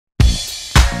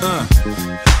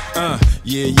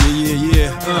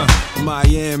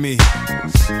Miami,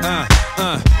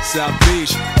 South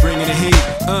Beach, bringing the heat,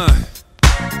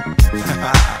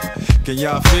 Can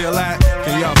y'all feel that?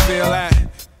 Can y'all feel that?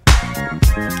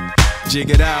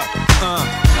 Jig it out,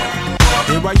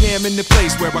 Here I am in the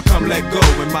place where I come let go.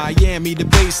 In Miami, the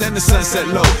bass and the sunset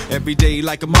low. Every day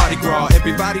like a Mardi Gras.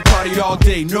 Everybody party all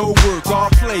day. No work, all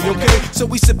play, okay? So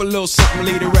we sip a little something,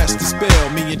 leave the rest to spill.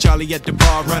 Me and Charlie at the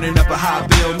bar running up a high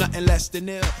bill. Nothing less than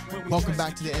ill. Welcome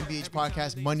back to the MBH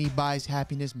Podcast. Money buys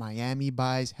happiness. Miami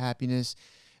buys happiness.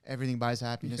 Everything buys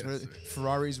happiness. Yes,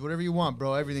 Ferraris, whatever you want,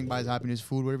 bro. Everything buys happiness.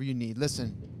 Food, whatever you need.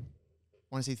 Listen.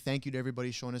 I want to say thank you to everybody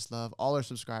showing us love, all our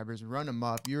subscribers. Run them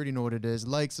up. You already know what it is.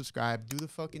 Like, subscribe, do the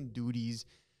fucking duties.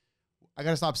 I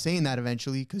got to stop saying that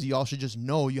eventually because y'all should just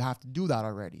know you have to do that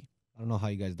already. I don't know how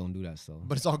you guys don't do that still.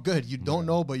 But it's all good. You don't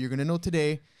know, but you're going to know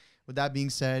today. With that being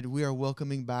said, we are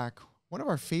welcoming back one of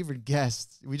our favorite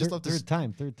guests. We just love to third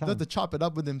time. Love to chop it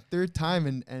up with him third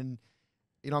time. And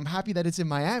you know, I'm happy that it's in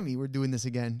Miami. We're doing this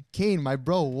again. Kane, my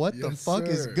bro, what the fuck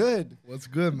is good? What's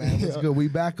good, man? What's good? We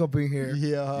back up in here.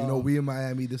 Yeah. You know, we in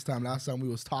Miami this time. Last time we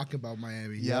was talking about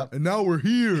Miami. Yep. And now we're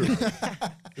here.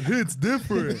 It's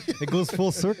different. It goes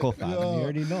full circle, fam. You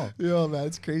already know. Yo, man,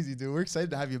 it's crazy, dude. We're excited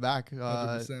to have you back.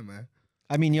 100%, man.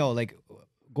 I mean, yo, like,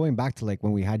 going back to, like,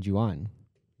 when we had you on,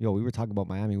 yo, we were talking about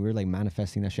Miami. We were, like,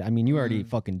 manifesting that shit. I mean, you already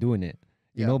fucking doing it.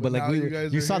 You know, but like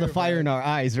you saw the fire in our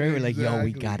eyes, right? We're like, yo,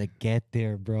 we gotta get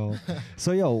there, bro.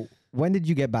 So, yo, when did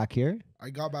you get back here?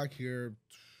 I got back here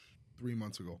 3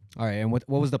 months ago. All right, and what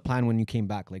was the plan when you came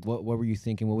back? Like, what were you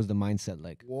thinking? What was the mindset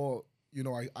like? Well, you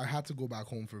know, I had to go back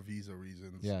home for visa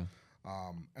reasons. Yeah.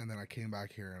 And then I came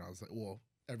back here and I was like, well,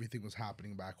 everything was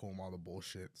happening back home, all the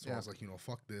bullshit. So I was like, you know,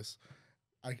 fuck this.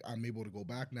 I'm able to go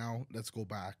back now. Let's go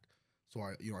back. So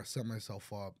I set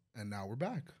myself up, and now we're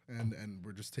back, and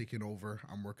we're just taking over.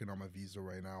 I'm working on my visa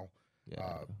right now,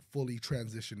 fully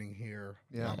transitioning here.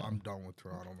 Yeah, I'm done with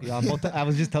Toronto, man. Yeah, I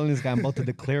was just telling this guy I'm about to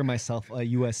declare myself a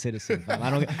U.S. citizen. Fam. I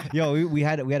don't. Yo, we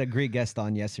had a great guest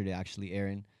on yesterday, actually,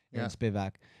 Aaron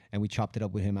Spivak, and we chopped it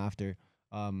up with him after.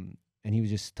 And he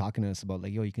was just talking to us about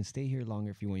like, yo, you can stay here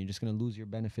longer if you want. You're just gonna lose your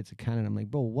benefits in Canada. I'm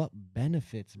like, bro, what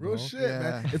benefits, bro? Real shit,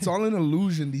 man. It's all an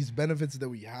illusion. These benefits that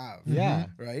we have. Yeah.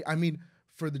 Right. I mean,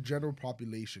 for the general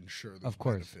population, sure, there's of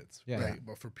course, benefits. Yeah. Right.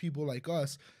 But for people like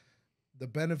us, the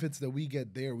benefits that we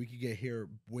get there, we could get here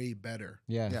way better.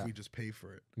 Yeah. If we just pay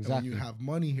for it. Exactly. And when you have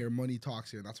money here, money talks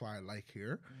here. And that's why I like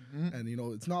here. And you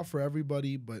know, it's not for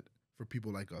everybody, but for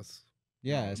people like us.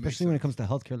 Yeah, especially when it comes to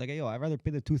healthcare. Like, yo, I'd rather pay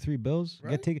the 2-3 bills,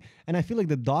 right? get taken. And I feel like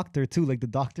the doctor too, like the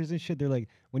doctors and shit. They're like,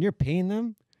 when you're paying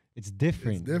them, it's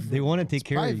different. They want to take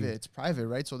care of you. It's private,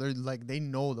 right? So they're like, they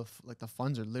know the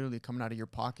funds are literally coming out of your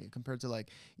pocket compared to like,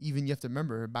 even you have to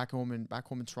remember back home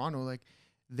in Toronto, like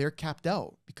they're capped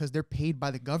out because they're paid by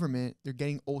the government. They're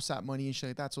getting OSAP money and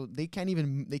shit like that. So they can't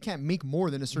make more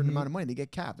than a certain amount of money. They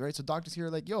get capped, right? So doctors here are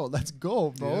like, yo, let's go,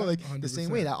 bro. Yeah, like 100%. the same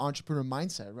way, that entrepreneur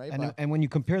mindset, right? And when you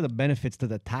compare the benefits to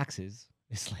the taxes,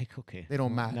 it's like, okay, they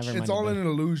don't match. Never mind It's all the an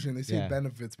illusion. They say Yeah.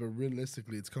 benefits, but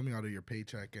realistically, it's coming out of your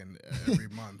paycheck and every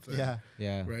month. Yeah.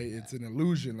 Yeah. Right. It's an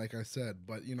illusion, like I said.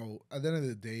 But you know, at the end of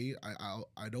the day,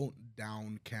 I don't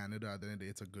down Canada. At the end of the day,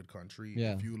 it's a good country.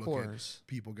 Yeah. If you look at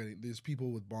people there's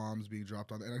people with bombs being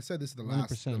dropped on. And I said this in the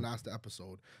 100%. last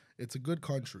episode. It's a good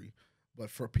country, but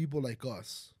for people like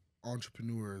us,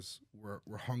 entrepreneurs, we're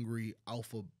hungry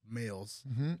alpha males.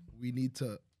 We need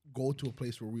to go to a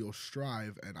place where we'll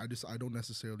strive, and I don't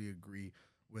necessarily agree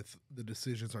with the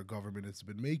decisions our government has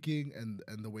been making and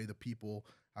the way the people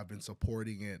have been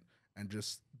supporting it and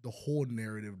just the whole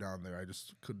narrative down there. I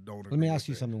just don't agree. Let me ask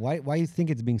you something. Why do you think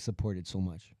it's being supported so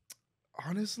much?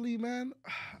 Honestly, man,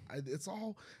 it's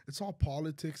all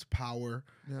politics, power,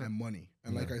 and money.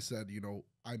 And like I said, you know,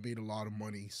 I made a lot of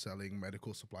money selling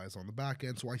medical supplies on the back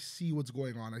end, so I see what's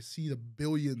going on. I see the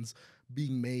billions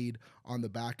being made on the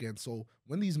back end. So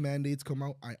when these mandates come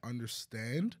out, I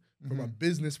understand from a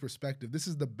business perspective. This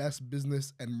is the best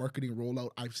business and marketing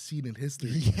rollout I've seen in history.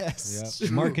 Yes,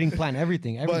 Yeah. Marketing plan,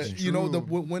 everything. But you know,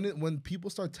 when people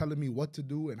start telling me what to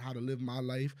do and how to live my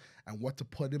life and what to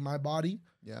put in my body,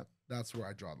 that's where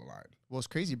I draw the line. Well, it's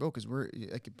crazy, bro, because we're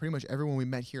like pretty much everyone we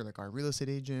met here, like our real estate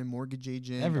agent, mortgage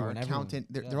agent, our accountant,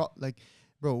 they're all like,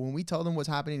 bro, when we tell them what's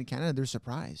happening in Canada, they're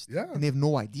surprised. Yeah. And they have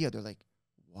no idea. They're like,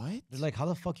 what? They're like, how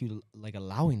the fuck you like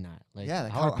allowing that? Like, yeah,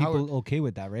 like how are people okay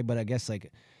with that, right? But I guess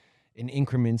like in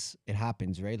increments, it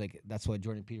happens, right? Like that's what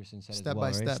Jordan Peterson said Step as well, by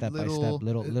right? step, Step by step,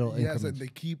 little yes, increments. and they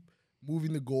keep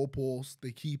moving the goalposts.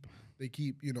 They keep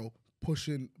you know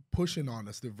pushing on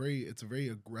us. It's a very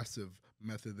aggressive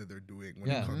method that they're doing when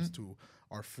it comes to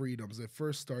our freedoms. It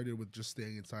first started with just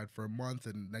staying inside for a month,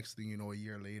 and next thing you know, a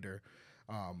year later,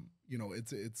 you know,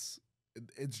 it's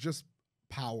just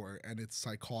power and it's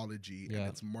psychology and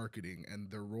it's marketing, and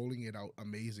they're rolling it out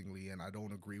amazingly, and I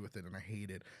don't agree with it and I hate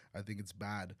it. I think it's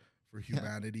bad for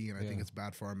humanity and I think it's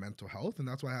bad for our mental health, and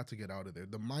that's why I had to get out of there.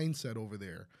 The mindset over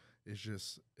there is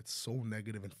just, it's so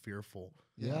negative and fearful.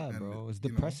 Yeah, and bro. It's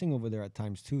depressing over there at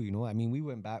times too, you know? I mean, we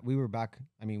were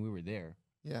there.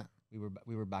 Yeah.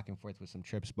 We were back and forth with some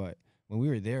trips, but when we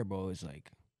were there, bro, it's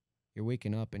like you're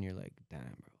waking up and you're like, damn,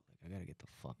 bro. I gotta get the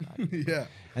fuck out of here. Yeah.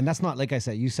 And that's not, like I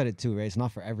said, you said it too, right? It's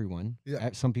not for everyone. Yeah.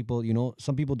 Some people, you know,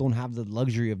 some people don't have the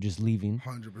luxury of just leaving.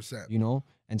 100%. You know?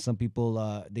 And some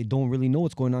people, they don't really know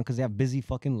what's going on because they have busy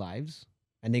fucking lives.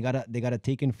 And they gotta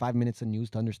take in 5 minutes of news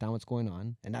to understand what's going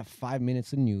on. And that 5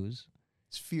 minutes of news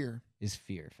It's fear. is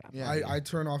fear, fam. Yeah. I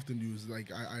turn off the news.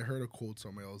 Like, I heard a quote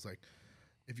somewhere. I was like,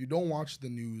 if you don't watch the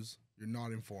news, you're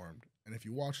not informed. And if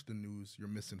you watch the news, you're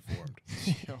misinformed.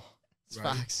 Yo, it's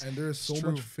Right? facts. And there's so It's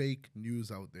much true. fake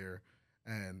news out there.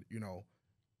 And, you know,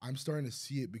 I'm starting to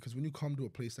see it because when you come to a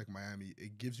place like Miami,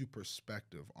 it gives you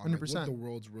perspective on like, what 100%. the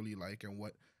world's really like and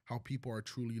how people are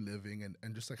truly living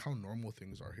and just like how normal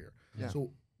things are here. Yeah.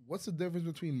 So what's the difference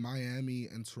between Miami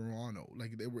and Toronto?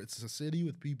 Like it's a city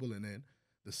with people in it,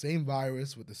 the same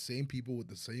virus with the same people with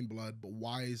the same blood, but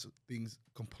why is things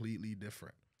completely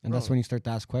different? And that's when you start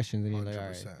to ask questions and you're like, all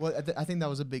right. 100%. Well, I think that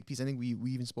was a big piece. I think we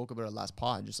even spoke about it last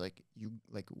pod. Just like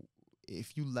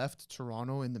if you left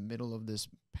Toronto in the middle of this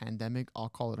pandemic, I'll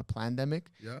call it a plandemic.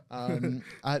 Yeah.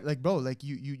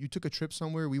 You took a trip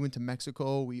somewhere. We went to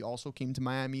Mexico. We also came to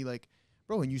Miami. Like,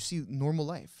 bro, and you see normal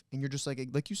life, and you're just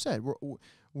like you said,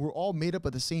 we're all made up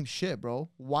of the same shit, bro.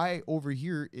 Why over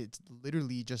here it's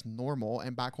literally just normal,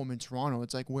 and back home in Toronto,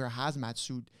 it's like wear a hazmat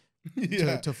suit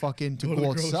to fucking Go to go the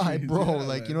outside, groceries, bro. yeah,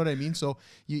 like, man. you know what I mean? So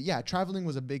traveling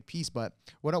was a big piece. But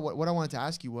what I wanted to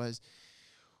ask you was,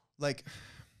 like,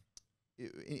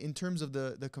 in terms of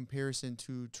the comparison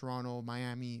to Toronto,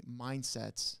 Miami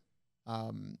mindsets,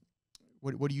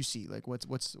 what do you see? Like, what's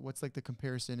like the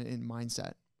comparison in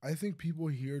mindset? I think people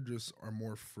here just are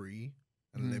more free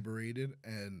and Mhm. liberated,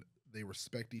 and they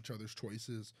respect each other's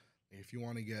choices. If you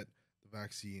want to get the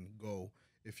vaccine, go.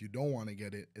 If you don't want to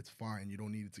get it, it's fine. You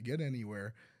don't need it to get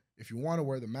anywhere. If you want to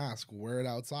wear the mask, wear it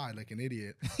outside like an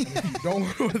idiot. And if you don't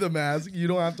want to wear the mask, you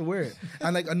don't have to wear it.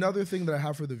 And like another thing that I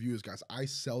have for the viewers, guys, I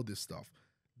sell this stuff.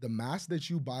 The masks that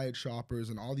you buy at Shoppers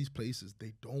and all these places,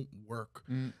 they don't work.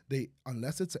 They,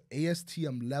 unless it's an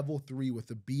ASTM level 3 with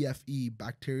a BFE,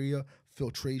 bacteria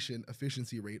filtration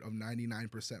efficiency rate of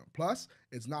 99%. Plus,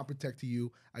 it's not protecting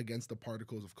you against the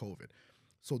particles of COVID.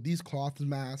 So these cloth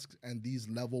masks and these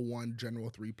level 1 general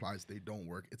 3 plies, they don't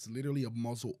work. It's literally a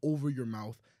muzzle over your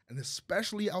mouth. And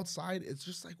especially outside, it's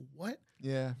just like, what?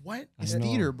 Yeah. What? It's know.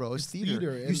 theater, bro. It's It's theater.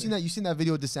 theater, You isn't seen it? that? You seen that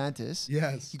video of DeSantis?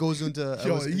 Yes. He goes into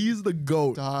Yo, he's the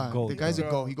GOAT. Goat, the guy's a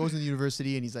bro. go. He goes into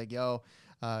university and he's like, yo,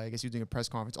 I guess he was doing a press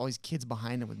conference. All these kids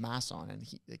behind him with masks on, and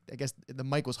I guess the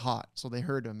mic was hot, so they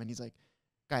heard him, and he's like,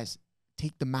 guys,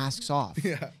 take the masks off.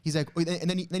 Yeah. He's like, and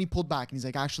then he pulled back, and he's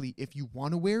like, actually, if you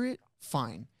want to wear it,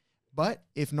 fine, but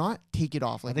if not, take it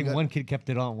off. Like, I think we got one kid kept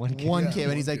it on. One kid. one Yeah, kid,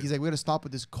 and he's one like, kid. we got to stop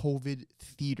with this COVID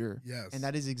theater. Yes. And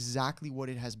that is exactly what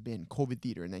it has been, COVID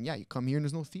theater. And then you come here and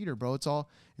there's no theater, bro. It's all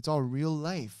real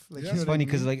life. Like, Yeah. you know It's what I funny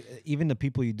because mean? like even the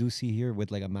people you do see here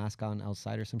with like a mask on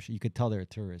outside or some shit, you could tell they're a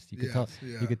tourist. You could tell.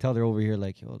 Yes, yeah. You could tell they're over here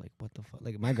like, yo, like what the fuck?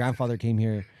 Like my grandfather came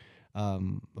here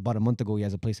about a month ago. He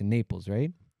has a place in Naples,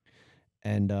 right?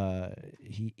 And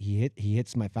he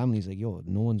hits my family. He's like, yo,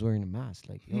 no one's wearing a mask.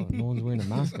 Like, yo, no one's wearing a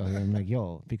mask out here. I'm like,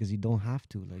 yo, because you don't have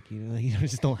to. Like, you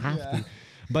just don't have to.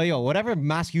 But yo, whatever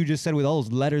mask you just said with all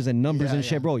those letters and numbers Yeah, and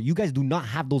shit, yeah. bro, you guys do not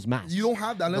have those masks. You don't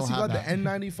have that unless Don't you got have the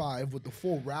N95 with the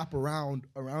full wrap around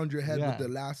your head Yeah. with the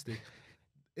elastic.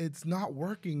 It's not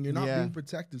working. You're not Yeah. being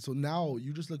protected. So now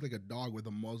you just look like a dog with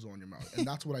a muzzle on your mouth. And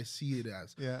that's what I see it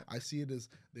as. Yeah. I see it as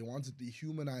they want to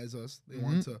dehumanize us. They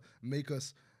want to make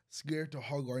us scared to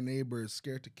hug our neighbors,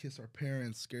 scared to kiss our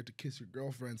parents, scared to kiss your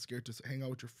girlfriend, scared to hang out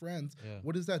with your friends. Yeah.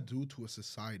 What does that do to a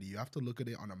society? You have to look at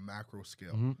it on a macro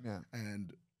scale. Yeah.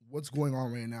 And what's going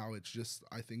on right now, it's just,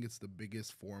 I think it's the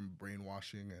biggest form of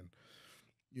brainwashing. And,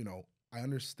 you know, I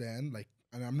understand, like,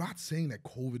 and I'm not saying that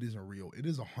COVID isn't real. It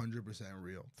is 100%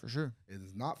 real. For sure. It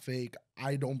is not fake.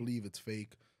 I don't believe it's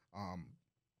fake.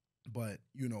 But,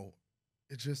 you know,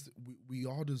 it's just, we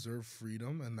all deserve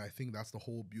freedom. And I think that's the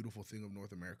whole beautiful thing of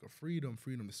North America. Freedom.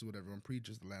 This is what everyone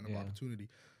preaches, the land of Yeah. opportunity.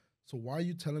 So why are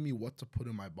you telling me what to put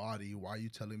in my body? Why are you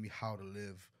telling me how to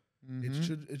live?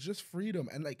 It's just freedom.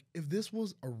 And like, if this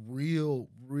was a real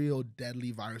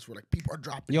deadly virus where like people are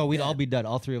dropping, we'd all be dead.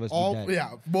 All three of us be dead.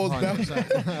 Yeah, most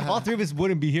definitely. All three of us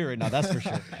wouldn't be here right now. That's for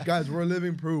sure. Guys, we're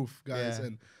living proof, guys.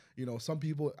 And you know, some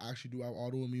people actually do have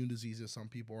autoimmune diseases. Some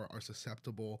people are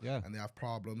susceptible and they have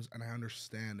problems. And I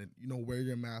understand. And you know, wear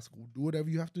your mask. Do whatever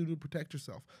you have to do to protect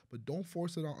yourself. But don't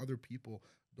force it on other people.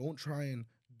 Don't try and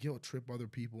guilt trip other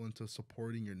people into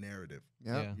supporting your narrative.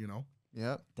 Yeah. You know?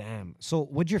 Yeah. Damn. So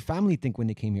what'd your family think when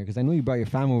they came here? Because I know you brought your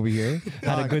family over here.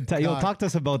 Had a good time. Yo, talk to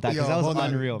us about that, because that was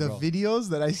unreal, the bro. The videos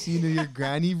that I seen of your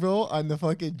granny, bro, on the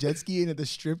fucking jet ski and at the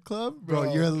strip club,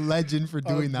 bro, you're a legend for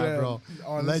doing that, bro.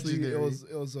 Honestly, legendary.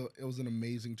 it was an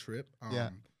amazing trip.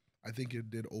 I think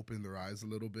it did open their eyes a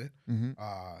little bit.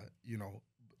 You know,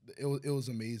 it was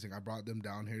amazing. I brought them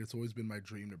down here. It's always been my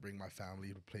dream to bring my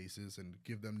family to places and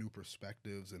give them new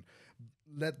perspectives and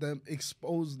let them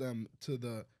expose them to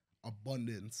the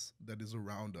abundance that is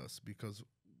around us, because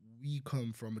we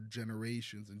come from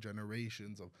generations and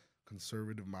generations of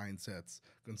conservative mindsets,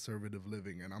 conservative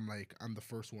living, and I'm the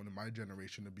first one in my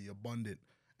generation to be abundant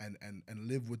and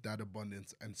live with that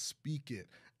abundance and speak it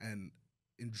and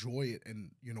enjoy it and,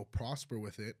 you know, prosper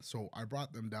with it. So I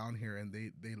brought them down here and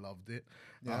they loved it.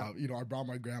 You know, I brought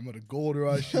my grandma to Gold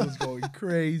Rush. She was going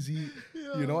crazy.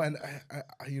 You know, and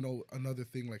I you know, another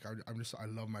thing, like I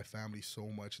love my family so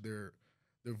much. They're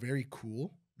very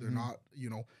cool. They're not,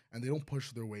 you know, and they don't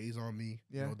push their ways on me.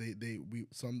 You know, we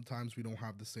sometimes we don't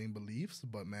have the same beliefs,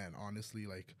 but man, honestly,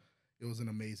 like, it was an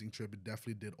amazing trip. It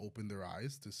definitely did open their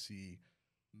eyes to see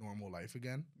normal life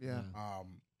again.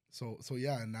 So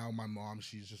yeah, and now my mom,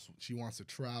 she wants to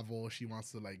travel. She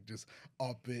wants to like just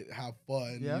up it, have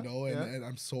fun, you know, and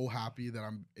I'm so happy that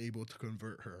I'm able to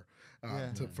convert her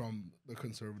from the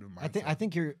conservative mindset. I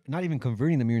think you're not even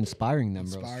converting them, you're inspiring them,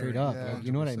 bro. Straight up. Like,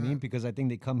 you know what I mean? Because I think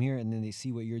they come here and then they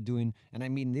see what you're doing. And I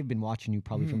mean, they've been watching you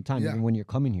probably from time, even when you're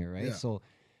coming here, right? So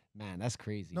man, that's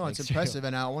crazy. No, like, it's impressive.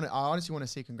 And I honestly want to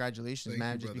say congratulations,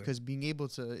 man, just because being able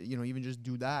to, you know, even just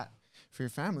do that for your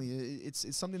family,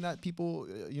 it's something that people,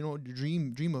 you know,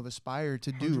 dream of, aspire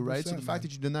to do, right? So the fact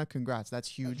that you've done that, congrats, that's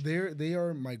huge. They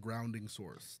are my grounding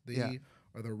source. They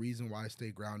are the reason why I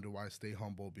stay grounded, why I stay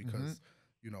humble, because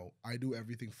you know, I do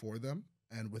everything for them,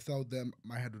 and without them,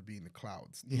 my head would be in the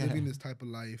clouds. Living this type of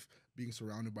life, being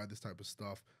surrounded by this type of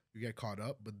stuff, you get caught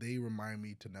up, but they remind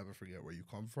me to never forget where you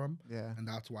come from. And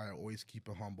that's why I always keep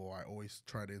it humble. I always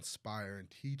try to inspire and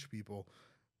teach people.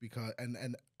 Because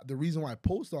and the reason why I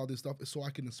post all this stuff is so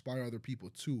I can inspire other people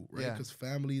too, right? Because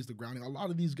family is the grounding. A lot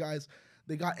of these guys,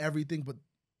 they got everything, but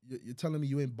you're telling me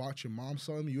you ain't bought your mom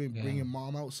something, you ain't bringing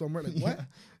mom out somewhere. Like what?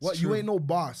 What? You ain't no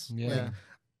boss. Like,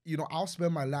 you know, I'll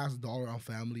spend my last dollar on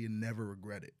family and never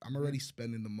regret it. I'm already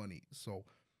spending the money. So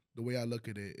the way I look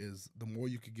at it is, the more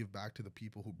you could give back to the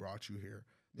people who brought you here,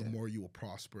 the more you will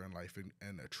prosper in life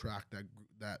and attract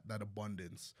that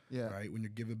abundance, right? When you're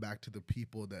giving back to the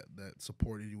people that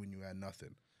supported you when you had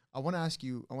nothing. I want to ask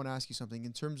you something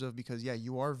in terms of, because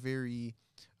you are very,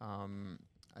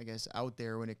 I guess, out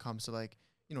there when it comes to, like,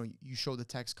 you know, you show the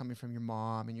text coming from your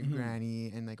mom and your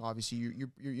granny, and like, obviously you're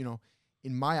you know,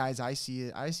 in my eyes, I see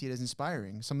it as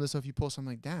inspiring. Some of the stuff you post, I'm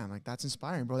like, damn, like, that's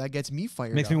inspiring, bro. That gets me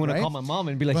fired. Makes me want to call my mom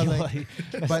and be like,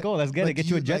 let's go, let's get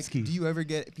you a jet ski. Do you ever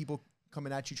get people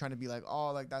coming at you trying to be like,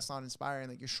 oh, like, that's not inspiring,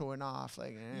 like, you're showing off,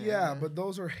 like, but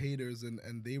those are haters,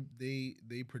 and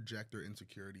they project their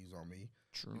insecurities on me.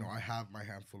 True. You know, I have my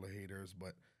handful of haters,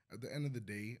 but at the end of the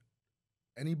day,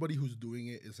 anybody who's doing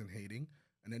it isn't hating,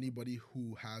 and anybody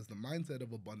who has the mindset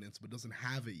of abundance but doesn't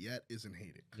have it yet isn't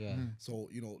hating. So,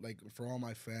 you know, like, for all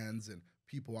my fans and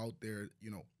people out there,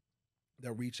 you know,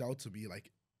 that reach out to me, like,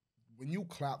 when you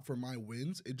clap for my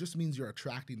wins, it just means you're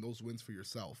attracting those wins for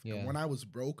yourself. And when I was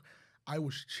broke, I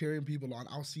was cheering people on.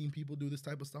 I was seeing people do this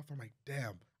type of stuff. I'm like,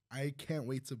 damn, I can't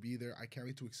wait to be there. I can't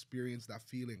wait to experience that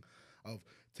feeling of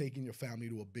taking your family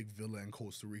to a big villa in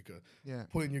Costa Rica,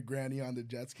 putting your granny on the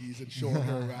jet skis and showing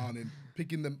her around, and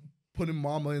putting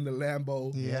mama in the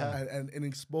Lambo, and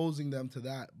exposing them to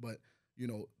that. But, you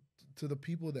know, to the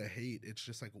people that hate, it's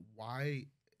just like, why?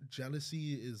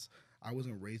 Jealousy is, I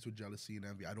wasn't raised with jealousy and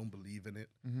envy. I don't believe in it.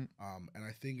 And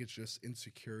I think it's just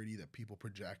insecurity that people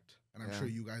project. And I'm sure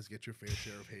you guys get your fair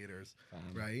share of haters,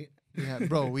 right? Yeah,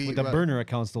 bro. With the burner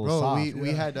account still soft.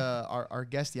 We had our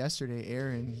guest yesterday,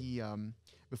 Aaron. He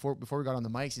before we got on the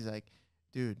mics, he's like,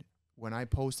 dude, when I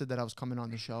posted that I was coming on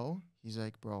the show, he's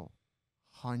like, bro,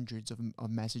 hundreds of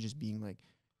messages being like,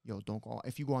 yo, don't go.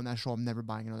 If you go on that show, I'm never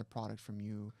buying another product from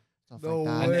you. No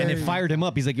like that. And it fired him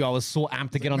up. He's like, yo, I was so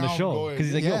amped to get on the show. Because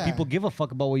he's like, yo, people give a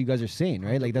fuck about what you guys are saying,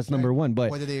 right? Like, that's number one.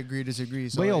 But whether they agree or disagree.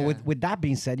 So, but yo, with that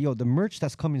being said, yo, the merch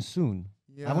that's coming soon.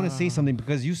 I want to say something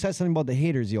because you said something about the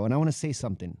haters, yo, and I want to say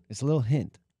something. It's a little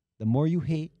hint. The more you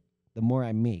hate, the more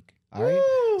I make. All right.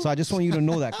 So I just want you to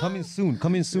know that coming soon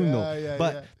though.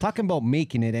 But talking about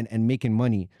making it and making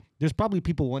money, there's probably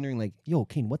people wondering like, yo,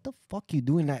 Kane, what the fuck you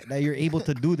doing that you're able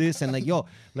to do this? And like, yo,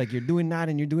 like you're doing that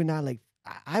and you're doing that. Like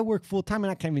I work full time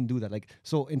and I can't even do that. Like,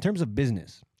 so in terms of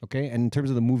business, okay, and in terms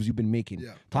of the moves you've been making,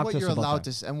 talk what to us you're about allowed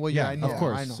that. to and what you're, I know, of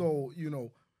course. I know.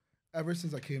 So, ever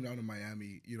since I came down to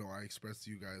Miami, I expressed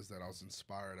to you guys that I was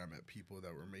inspired. I met people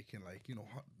that were making like,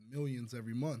 millions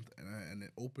every month, and it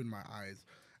opened my eyes.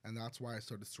 And that's why I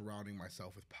started surrounding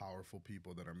myself with powerful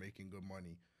people that are making good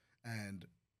money. And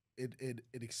it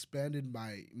expanded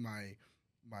my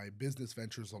business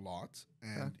ventures a lot.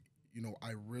 And,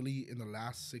 I really, in the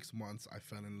last 6 months, I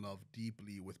fell in love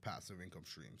deeply with passive income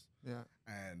streams. Yeah.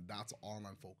 And that's all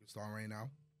I'm focused on right now.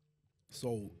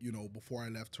 So, before I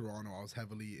left Toronto, I was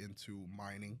heavily into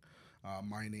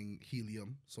mining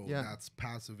helium. So that's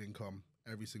passive income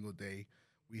every single day.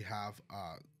 We have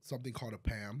something called a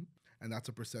PAM, and that's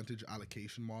a percentage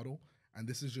allocation model. And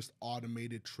this is just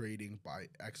automated trading by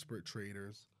expert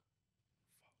traders.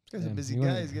 This guy's a busy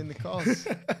guy. He's getting the calls.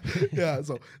 Yeah,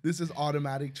 so this is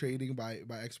automatic trading by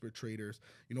expert traders.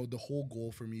 The whole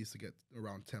goal for me is to get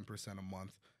around 10% a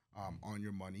month on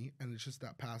your money. And it's just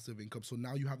that passive income. So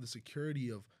now you have the security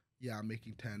of, I'm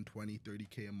making 10, 20,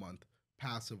 30K a month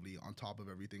passively on top of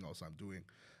everything else I'm doing.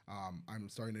 I'm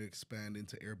starting to expand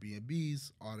into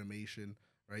Airbnbs, automation,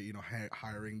 right?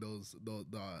 Hiring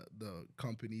the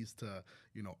companies to,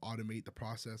 automate the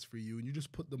process for you. And you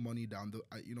just put the money down.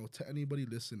 To anybody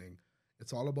listening,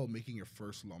 it's all about making your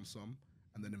first lump sum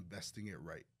and then investing it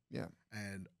right. Yeah.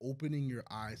 And opening your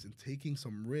eyes and taking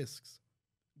some risks,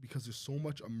 because there's so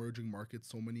much emerging markets,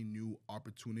 so many new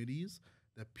opportunities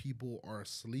that people are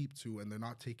asleep to and they're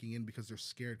not taking in because they're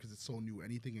scared because it's so new.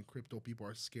 Anything in crypto, people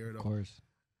are scared of. Of course.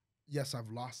 Yes,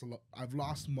 I've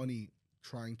lost money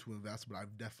trying to invest, but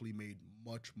I've definitely made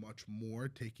much, much more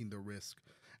taking the risk.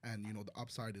 And, the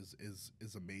upside is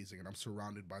amazing. And I'm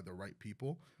surrounded by the right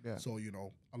people. Yeah. So,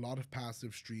 a lot of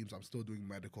passive streams. I'm still doing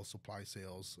medical supply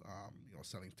sales,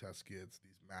 selling test kits,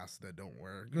 these masks that don't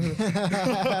work,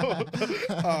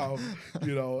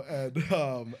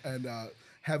 and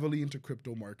heavily into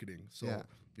crypto marketing. So,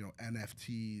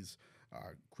 NFTs,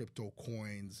 crypto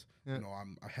coins.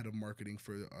 I'm head of marketing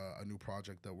for a new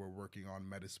project that we're working on,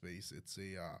 Metaspace. It's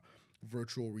a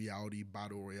virtual reality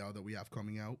battle royale that we have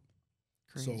coming out.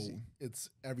 Crazy. So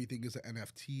everything is an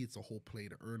NFT. It's a whole play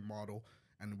to earn model,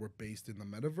 and we're based in the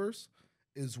Metaverse,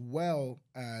 as well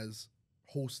as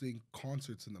hosting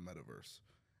concerts in the Metaverse.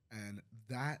 And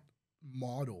that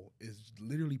model is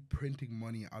literally printing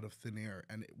money out of thin air,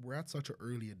 and we're at such an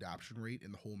early adoption rate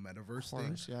in the whole Metaverse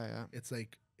thing. Yeah. It's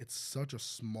like it's such a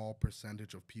small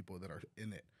percentage of people that are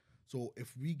in it. So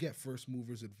if we get first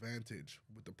movers advantage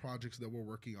with the projects that we're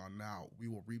working on now, we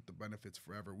will reap the benefits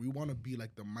forever. We want to be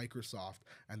like the Microsoft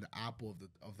and the Apple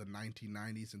of the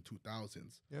 1990s and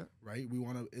 2000s. Yeah. Right? We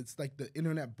want to. It's like the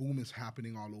internet boom is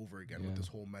happening all over again with this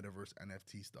whole Metaverse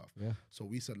NFT stuff. Yeah. So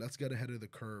we said, let's get ahead of the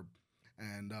curve.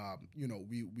 And,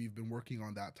 we've been working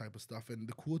on that type of stuff. And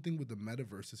the cool thing with the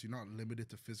Metaverse is you're not limited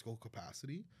to physical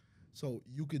capacity. So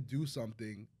you could do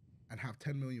something and have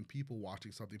 10 million people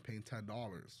watching something paying $10.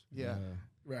 Yeah.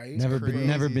 Right? Never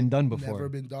been done before. Never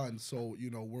been done. So,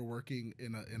 we're working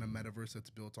in a Metaverse that's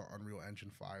built on Unreal Engine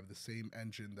 5, the same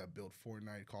engine that built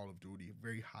Fortnite, Call of Duty,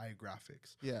 very high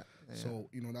graphics. Yeah. So,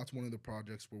 that's one of the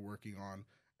projects we're working on.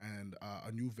 And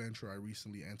a new venture I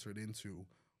recently entered into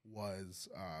was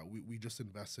we just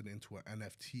invested into an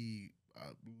NFT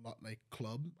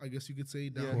club, I guess you could say,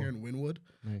 down here in Wynwood.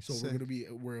 Nice. So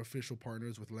we're official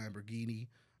partners with Lamborghini.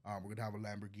 We're gonna have a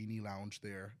Lamborghini lounge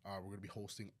there. We're gonna be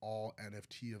hosting all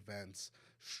NFT events,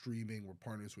 streaming. We're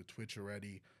partners with Twitch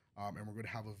already, and we're gonna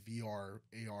have a VR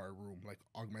AR room, like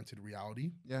augmented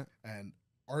reality. Yeah. And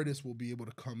artists will be able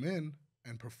to come in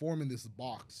and perform in this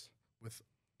box with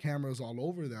cameras all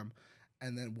over them.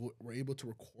 And then we're able to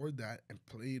record that and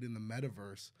play it in the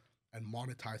Metaverse and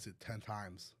monetize it 10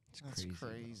 times. That's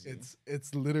crazy.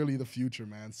 It's literally the future,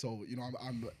 man. So,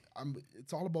 I'm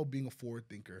it's all about being a forward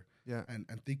thinker. Yeah. And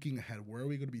thinking ahead. Where are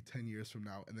we going to be 10 years from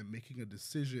now? And then making a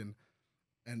decision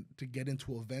and to get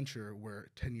into a venture where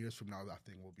 10 years from now that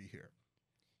thing will be here.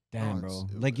 Damn, bro.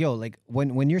 Like, yo, like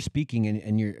when you're speaking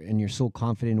and you're so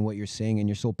confident in what you're saying and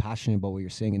you're so passionate about what you're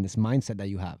saying and this mindset that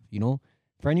you have,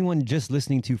 for anyone just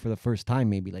listening to you for the first time,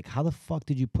 maybe like, how the fuck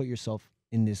did you put yourself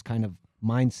in this kind of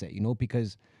mindset?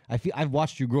 Because I feel I've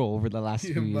watched you grow over the last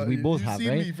few years. We both have,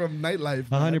 right? Me from nightlife,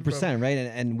 100%, right?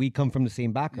 And we come from the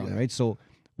same background, right? So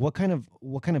what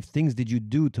kind of things did you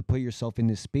do to put yourself in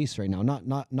this space right now?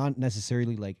 Not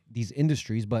necessarily like these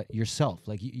industries, but yourself.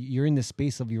 Like you're in this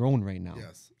space of your own right now.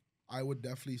 Yes, I would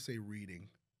definitely say reading.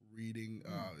 Reading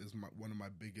is one of my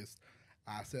biggest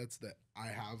assets that I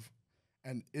have.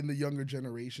 And in the younger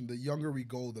generation, the younger we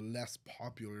go, the less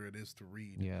popular it is to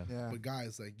read. Yeah. But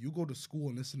guys, like you go to school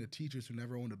and listen to teachers who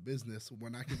never owned a business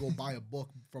when I could go buy a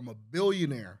book from a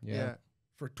billionaire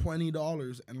for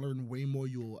 $20 and learn way more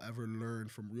you will ever learn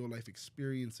from real life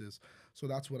experiences. So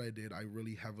that's what I did. I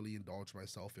really heavily indulged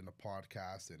myself in the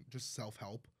podcast and just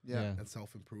self-help and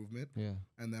self-improvement. Yeah.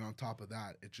 And then on top of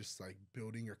that, it's just like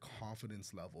building your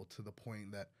confidence level to the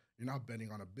point that you're not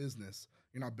betting on a business.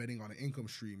 You're not betting on an income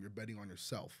stream. You're betting on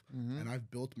yourself. And I've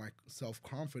built my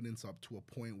self-confidence up to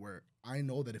a point where I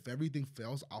know that if everything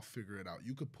fails, I'll figure it out.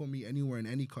 You could put me anywhere in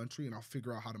any country and I'll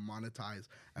figure out how to monetize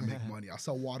and make money. I'll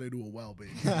sell water to a well,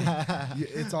 baby.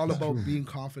 It's all about being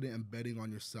confident and betting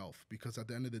on yourself, because at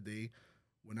the end of the day,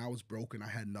 when I was broke and I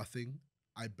had nothing,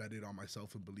 I betted on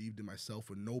myself and believed in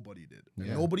myself when nobody did.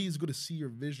 And nobody is going to see your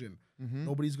vision.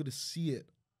 Nobody's going to see it.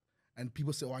 And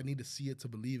people say, oh, I need to see it to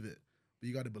believe it. But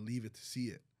you got to believe it to see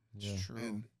it. It's true.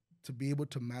 And to be able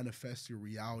to manifest your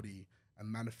reality and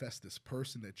manifest this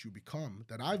person that you become,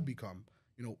 that I've become,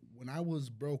 you know, when I was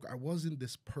broke, I wasn't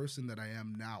this person that I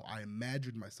am now. I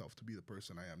imagined myself to be the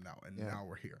person I am now. And now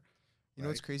we're here. You know,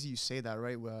 it's crazy you say that,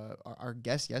 right? Our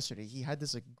guest yesterday, he had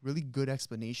this like really good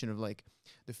explanation of like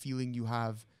the feeling you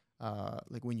have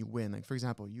like when you win. Like, for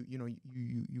example,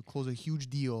 you close a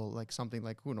huge deal, like something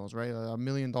like, who knows, right? $1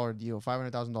 million deal,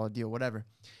 $500,000 deal, whatever.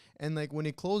 And like when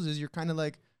it closes, you're kind of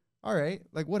like, all right,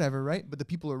 like whatever, right? But the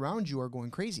people around you are going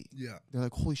crazy. Yeah. They're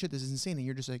like, holy shit, this is insane. And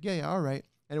you're just like, yeah, all right.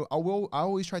 And I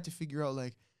always try to figure out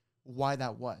like why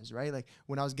that was, right? Like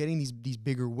when I was getting these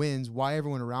bigger wins, why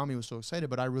everyone around me was so excited,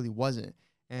 but I really wasn't.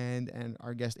 And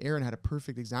our guest Aaron had a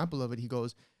perfect example of it. He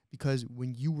goes, because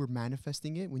when you were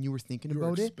manifesting it, when you were thinking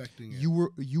about it, you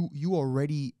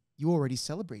already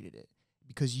celebrated it,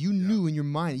 because you knew in your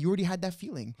mind, you already had that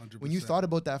feeling. 100%. When you thought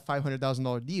about that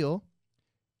 $500,000 deal,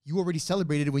 you already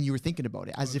celebrated it when you were thinking about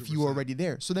it, as 100%. If you were already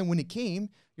there. So then when it came,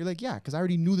 you're like, yeah, because I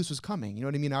already knew this was coming. You know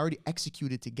what I mean? I already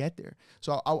executed to get there.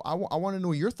 So I want to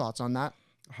know your thoughts on that.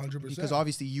 100%. Because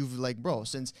obviously you've like, bro,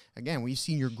 since again, we've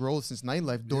seen your growth since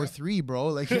nightlife, door 3, bro.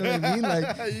 Like, you know what I mean?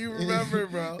 Like, you remember,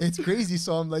 bro. It's crazy.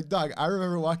 So I'm like, dog, I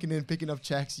remember walking in, picking up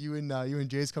checks, you and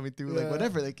Jay's coming through, like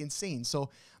whatever, like insane. So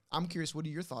I'm curious, what are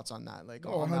your thoughts on that? Like,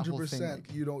 on 100%. That whole thing,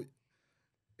 like, you know,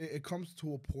 it comes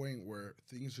to a point where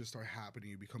things just start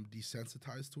happening. You become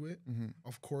desensitized to it.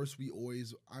 Of course,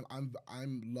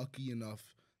 I'm lucky enough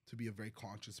to be a very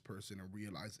conscious person and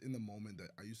realize in the moment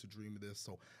that I used to dream of this,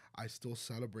 so I still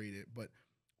celebrate it. But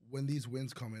when these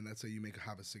wins come in, let's say you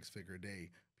have a 6-figure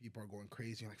day, people are going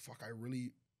crazy. You're like, fuck,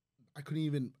 I couldn't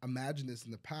even imagine this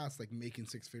in the past, like making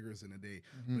 6 figures in a day.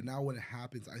 But now when it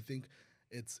happens, I think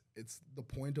it's the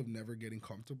point of never getting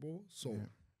comfortable. So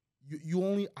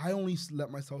I only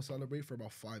let myself celebrate for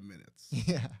about 5 minutes.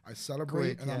 Yeah. I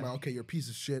celebrate and I'm like, okay, you're a piece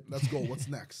of shit. Let's go. What's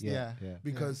next?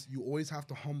 Because you always have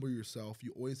to humble yourself.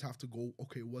 You always have to go,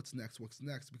 okay, what's next? What's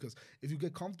next? Because if you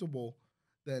get comfortable,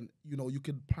 then, you know, you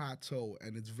can plateau,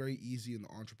 and it's very easy in the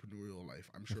entrepreneurial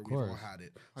life. I'm sure we've all had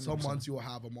it. 100%. Some months you'll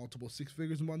have a multiple 6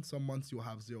 figures month. Some months you'll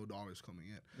have $0 coming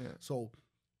in. Yeah. So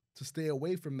to stay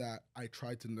away from that, I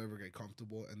try to never get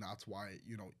comfortable. And that's why,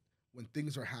 you know, when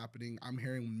things are happening, I'm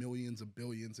hearing millions and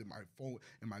billions in my phone,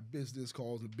 in my business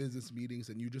calls and business meetings,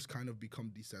 and you just kind of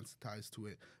become desensitized to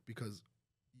it, because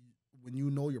when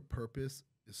you know your purpose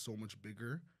is so much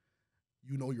bigger,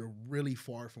 you know you're really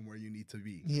far from where you need to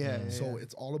be. So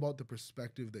it's all about the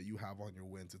perspective that you have on your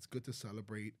wins. It's good to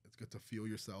celebrate. It's good to feel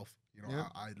yourself. You know,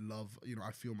 I love, you know,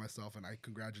 I feel myself and I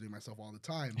congratulate myself all the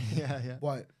time.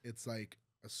 But it's like,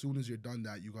 as soon as you're done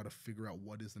that, you got to figure out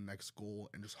what is the next goal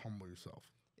and just humble yourself.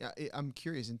 Yeah, I'm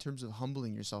curious in terms of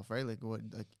humbling yourself, right? Like,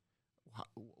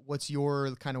 what's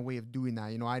your kind of way of doing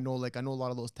that? You know, I know a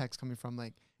lot of those texts coming from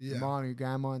like your mom, your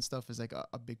grandma, and stuff is like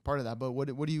a big part of that. But what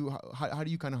do you? How do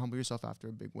you kind of humble yourself after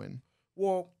a big win?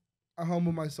 Well, I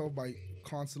humble myself by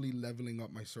constantly leveling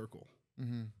up my circle,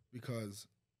 because,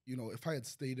 you know, if I had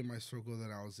stayed in my circle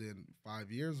that I was in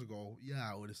 5 years ago,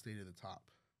 I would have stayed at the top.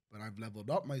 But I've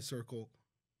leveled up my circle,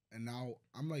 and now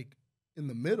I'm like in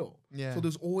the middle. So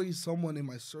there's always someone in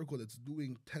my circle that's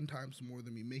doing 10 times more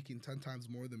than me, making 10 times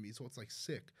more than me. So it's like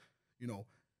sick. You know,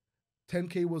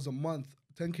 10K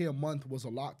a month was a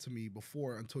lot to me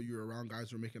before, until you're around guys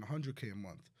who are making 100K a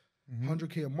month.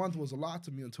 100K a month was a lot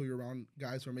to me until you're around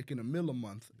guys who are making $1 million a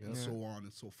month, and so on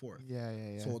and so forth.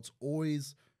 So it's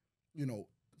always, you know,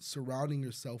 surrounding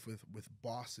yourself with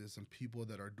bosses and people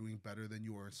that are doing better than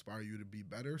you or inspire you to be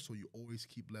better. So you always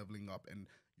keep leveling up and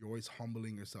you're always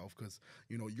humbling yourself because,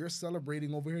 you know, you're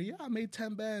celebrating over here. Yeah, I made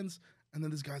 10 bands. And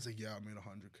then this guy's like, yeah, I made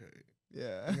 100K.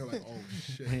 Yeah. And you're like, oh,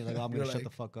 shit. And you're like, oh, I'm going to shut like, the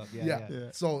fuck up. Yeah.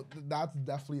 So that's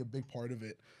definitely a big part of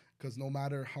it because no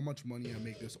matter how much money I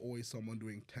make, there's always someone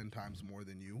doing 10 times more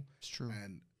than you. It's true.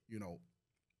 And, you know,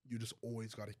 you just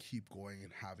always got to keep going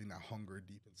and having that hunger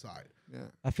deep inside. Yeah.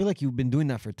 I feel like you've been doing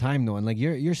that for time though, and like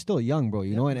you're still young, bro.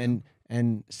 You know,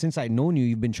 and since I've known you,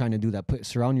 you've been trying to do that.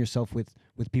 Surround yourself with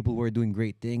people who are doing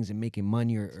great things and making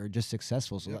money or just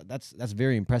successful. So that's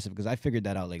very impressive because I figured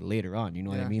that out like later on. You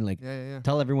know what I mean? Like,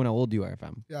 tell everyone how old you are,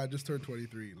 fam. Yeah, I just turned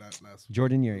 23 last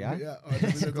Jordan year, yeah. Yeah,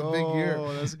 it's a big year.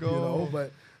 Let's go. You know,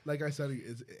 but like I said,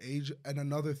 it's age. And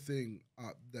another thing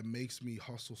that makes me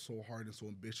hustle so hard and so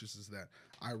ambitious is that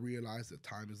I realize that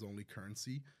time is the only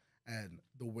currency. And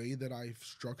the way that I've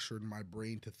structured my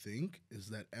brain to think is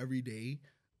that every day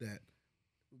that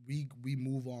we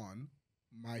move on,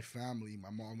 my family, my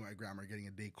mom and my grandma are getting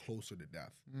a day closer to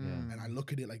death. And I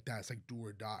look at it like that. It's like do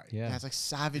or die. Yeah, it's like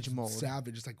savage mode.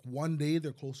 Savage. It's like one day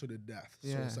they're closer to death.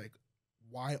 Yeah. So it's like,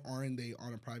 why aren't they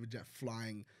on a private jet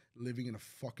flying, living in a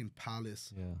fucking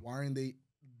palace? Yeah. Why aren't they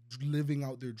living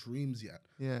out their dreams yet?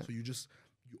 Yeah. So you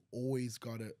always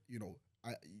gotta, you know,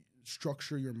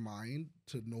 structure your mind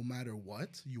to no matter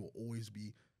what, you will always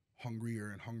be hungrier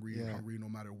and hungrier and hungry no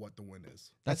matter what the win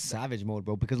is. That's savage mode,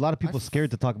 bro. Because a lot of people scared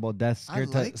to talk about death,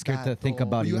 scared to think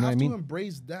about it. You know what I mean? You have to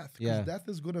embrace death because death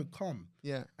is gonna come.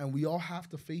 Yeah, and we all have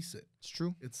to face it. It's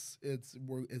true.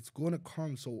 It's gonna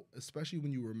come. So especially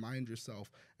when you remind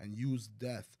yourself and use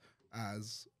death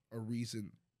as a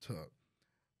reason to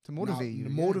motivate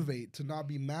you, to not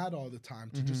be mad all the time,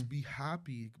 to just be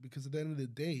happy. Because at the end of the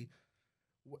day,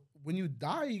 when you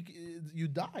die, you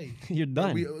die. You're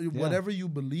done. Whatever you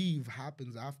believe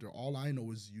happens after. All I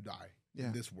know is you die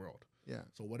in this world. Yeah.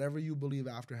 So whatever you believe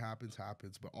after happens.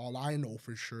 But all I know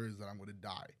for sure is that I'm going to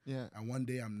die. Yeah. And one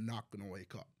day I'm not going to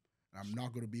wake up. And I'm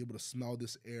not going to be able to smell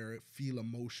this air, feel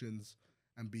emotions,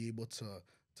 and be able to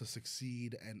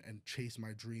succeed and chase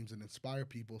my dreams and inspire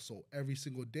people. So every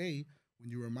single day,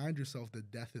 when you remind yourself that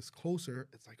death is closer,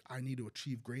 it's like, I need to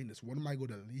achieve greatness. What am I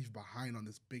going to leave behind on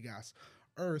this big ass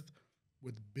earth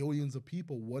with billions of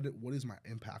people? What is my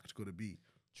impact going to be?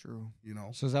 True. You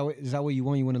know. So is that what you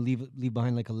want? You want to leave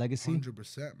behind like a legacy?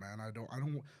 100%, man. I don't.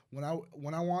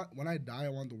 When I die, I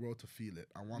want the world to feel it.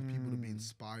 I want people to be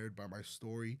inspired by my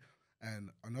story.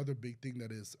 And another big thing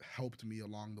that has helped me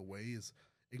along the way is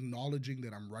acknowledging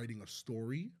that I'm writing a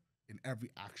story in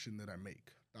every action that I make.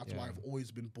 That's why I've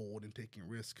always been bold and taking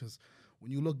risks. Because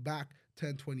when you look back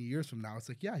 10, 20 years from now, it's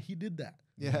like, yeah, he did that.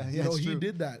 Yeah, you know, he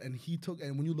did that. And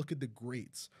and when you look at the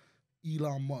greats,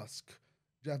 Elon Musk,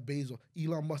 Jeff Bezos,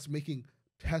 Elon Musk making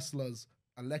Tesla's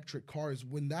electric cars.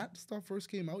 When that stuff first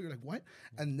came out, you're like, what?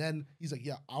 And then he's like,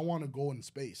 yeah, I want to go in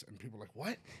space. And people are like,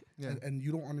 what? Yeah. And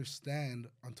you don't understand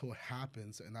until it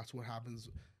happens. And that's what happens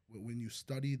when you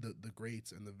study the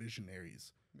greats and the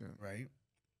visionaries, right?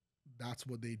 That's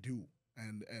what they do.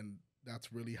 And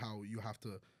that's really how you have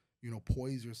to, you know,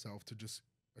 poise yourself to just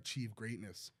achieve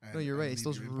greatness. No, you're right. It's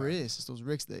those risks. It's those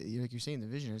risks that, like you're saying, the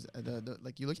visionaries.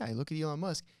 Like you look at Elon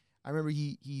Musk. I remember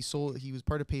he was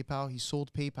part of PayPal. He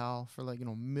sold PayPal for like, you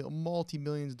know,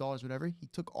 multi-millions of dollars, whatever. He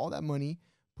took all that money,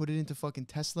 put it into fucking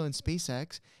Tesla and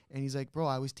SpaceX, and he's like, bro,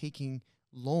 I was taking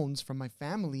loans from my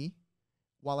family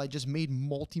while I just made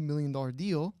multi-million-dollar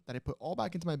deal that I put all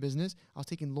back into my business. I was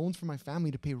taking loans from my family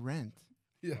to pay rent.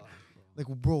 Yeah. Like,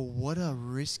 bro, what a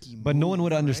risky move. But no one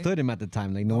would have understood him at the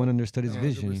time. Like, no one understood his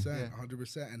vision.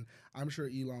 100%. And I'm sure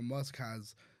Elon Musk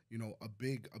has, you know, a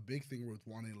big thing with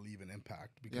wanting to leave an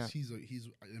impact because he's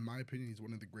in my opinion, he's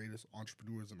one of the greatest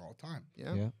entrepreneurs in all time.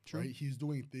 Yeah. True. Right? He's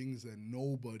doing things that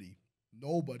nobody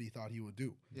thought he would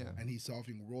do. Yeah. And he's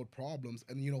solving world problems.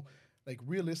 And, you know, like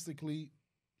realistically,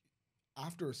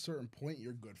 after a certain point,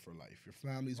 you're good for life. Your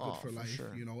family's good for life,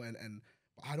 sure. You know, and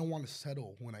I don't want to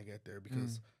settle when I get there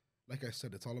because like I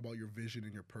said, it's all about your vision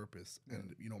and your purpose. Yeah.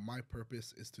 And, you know, my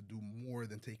purpose is to do more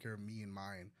than take care of me and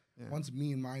mine. Yeah. Once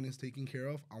me and mine is taken care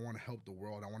of, I want to help the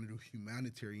world. I want to do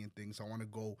humanitarian things. I want to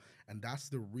go. And that's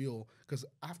the real, because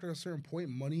after a certain point,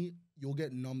 money, you'll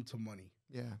get numb to money.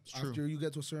 Yeah, it's after true. you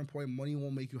get to a certain point, money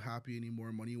won't make you happy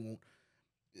anymore. Money won't,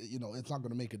 you know, it's not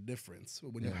going to make a difference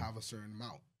when you have a certain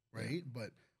amount, right? Yeah.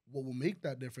 But what will make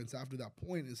that difference after that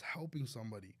point is helping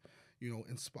somebody. You know,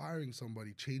 inspiring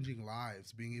somebody, changing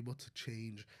lives, being able to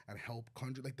change and help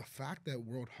country. Like the fact that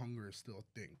world hunger is still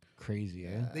a thing. Crazy,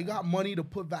 eh? They got money to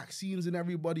put vaccines in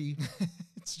everybody,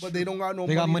 but they don't got no money.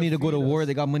 They got money to go to war.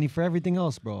 They got money for everything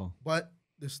else, bro. But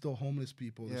there's still homeless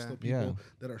people. There's Yeah. still people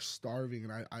that are starving,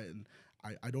 and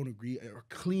I don't agree. Or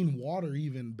clean water,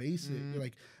 even basic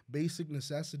like basic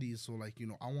necessities. So like, you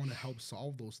know, I want to help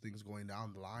solve those things going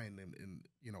down the line, and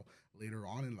you know, later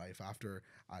on in life, after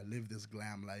I live this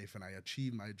glam life and I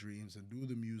achieve my dreams and do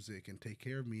the music and take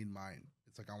care of me and mine.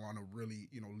 It's like I want to really,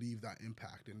 you know, leave that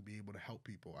impact and be able to help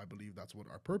people. I believe that's what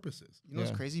our purpose is. You know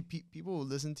what's crazy? People will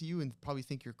listen to you and probably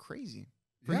think you're crazy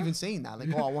for even saying that. Like,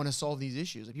 oh, I want to solve these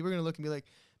issues. Like, people are gonna look and be like,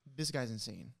 this guy's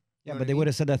insane. Yeah, but they would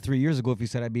have said that 3 years ago if you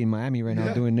said I'd be in Miami right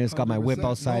now doing this, got my whip 100%.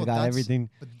 outside, got everything.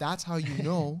 But that's how you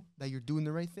know that you're doing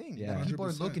the right thing. Yeah. That people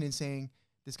are 100%. looking and saying,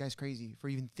 this guy's crazy for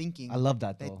even thinking. I love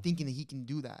that though. Thinking that he can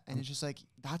do that. And it's just like,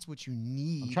 that's what you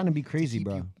need. I'm trying to be crazy,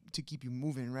 bro. To keep you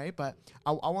moving, right? But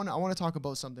I want to talk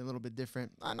about something a little bit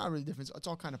different. Not really different. It's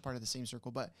all kind of part of the same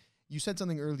circle. But you said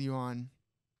something earlier on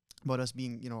about us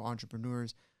being, you know,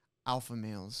 entrepreneurs, alpha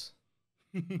males.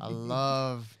 I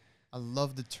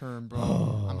love the term,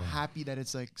 bro. I'm happy that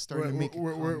it's like starting to make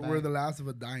we're the last of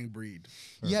a dying breed.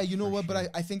 Yeah, you know what? Sure.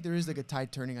 But I think there is like a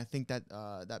tide turning. I think that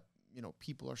that you know,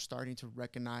 people are starting to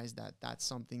recognize that that's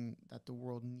something that the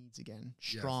world needs again.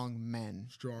 Strong men.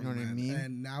 Strong you know men. What I mean?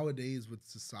 And nowadays with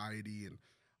society and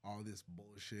all this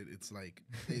bullshit, it's like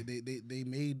they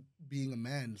made being a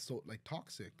man so like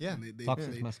toxic. Yeah. And they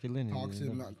toxic masculinity.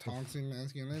 Toxic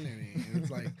masculinity. And it's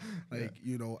like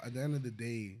you know, at the end of the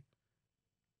day,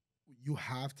 you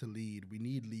have to lead. We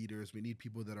need leaders. We need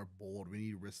people that are bold. We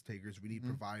need risk takers. We need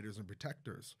providers and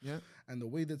protectors. Yeah. And the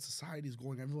way that society is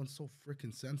going, everyone's so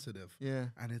freaking sensitive. Yeah.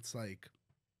 And it's like,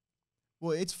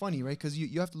 well, it's funny, right? Because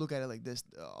you have to look at it like this.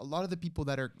 A lot of the people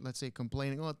that are, let's say,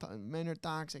 complaining, oh, men are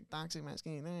toxic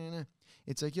masculine.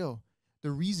 It's like, yo, the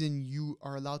reason you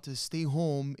are allowed to stay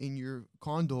home in your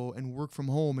condo and work from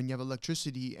home and you have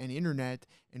electricity and internet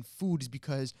and food is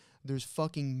because there's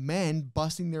fucking men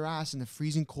busting their ass in the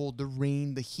freezing cold, the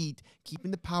rain, the heat, keeping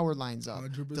the power lines up,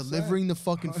 100%, delivering the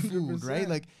fucking food, 100%. right?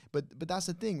 Like, but that's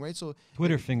the thing, right? So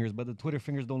Twitter fingers, but the Twitter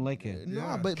fingers don't like it. no,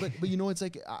 Yeah. but you know, it's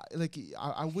like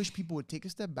I wish people would take a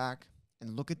step back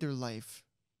and look at their life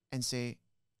and say,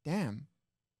 damn,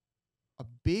 a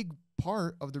big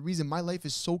part of the reason my life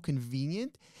is so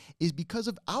convenient is because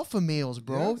of alpha males,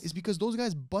 bro. Yes. It's because those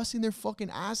guys busting their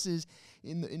fucking asses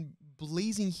in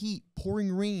blazing heat,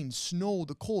 pouring rain, snow,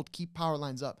 the cold, keep power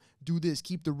lines up, do this,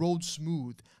 keep the road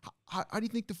smooth. How do you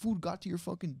think the food got to your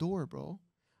fucking door, bro?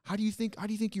 How do you think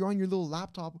you're on your little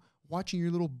laptop watching your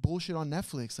little bullshit on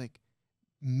Netflix? Like,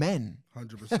 men.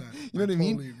 100%. You know what I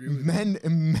mean? totally agree with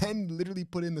Men literally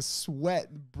put in the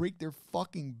sweat, break their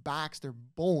fucking backs, their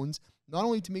bones, not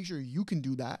only to make sure you can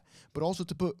do that, but also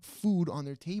to put food on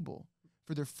their table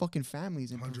for their fucking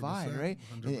families and 100%, provide, right?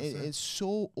 And 100%. it's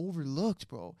so overlooked,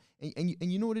 bro. And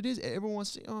you know what it is? Everyone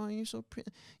wants to say, oh, you're so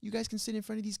you guys can sit in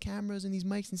front of these cameras and these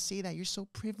mics and say that you're so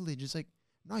privileged. It's like,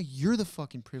 no, you're the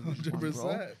fucking privileged one, bro.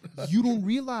 100%. You don't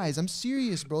realize. I'm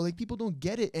serious, bro. Like, people don't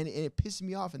get it, and it pisses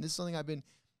me off. And this is something I've been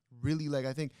really, like,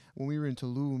 I think when we were in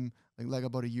Tulum, like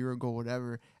about a year ago,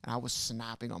 whatever, and I was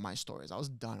snapping on my stories. I was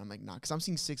done. I'm like, nah, because I'm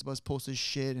seeing 6ix post this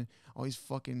shit and all these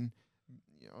fucking,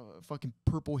 fucking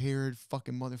purple-haired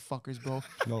fucking motherfuckers, bro.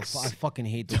 Yo, I fucking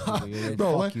hate those people. Yo,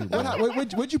 Bro, fuck you, bro.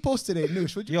 what'd you post today,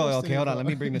 Noosh? What'd you Yo, post okay, today, hold on. bro? Let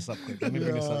me bring this up quick. Let me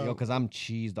bring this up, yo, because I'm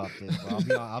cheesed off this,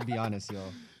 bro. I'll be honest, yo.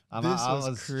 I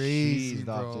was crazy, cheesed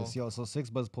bro. off this. Yo, so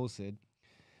 6ix posted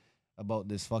about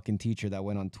this fucking teacher that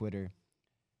went on Twitter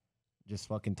just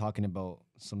fucking talking about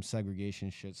some segregation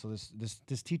shit. So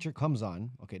this teacher comes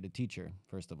on. Okay, the teacher,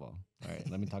 first of all. All right,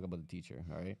 let me talk about the teacher,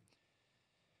 all right?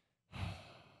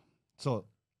 So,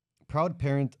 proud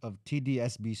parent of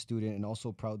TDSB student and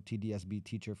also proud TDSB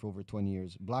teacher for over 20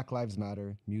 years. Black Lives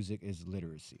Matter, music is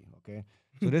literacy, okay?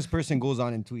 So this person goes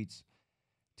on and tweets,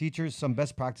 teachers, some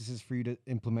best practices for you to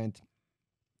implement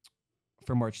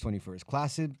for March 21st.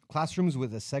 Classrooms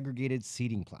with a segregated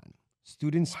seating plan.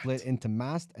 Students split into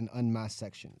masked and unmasked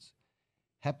sections.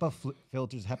 HEPA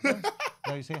filters. HEPA? Is that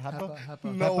how you say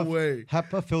HEPA? No way.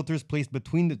 HEPA filters placed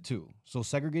between the two. So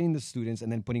segregating the students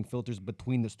and then putting filters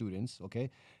between the students,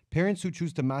 okay? Parents who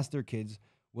choose to mask their kids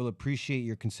will appreciate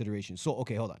your consideration. So,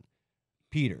 okay, hold on.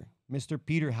 Peter, Mr.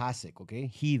 Peter Hasek, okay?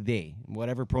 He, they,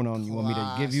 whatever pronoun you want me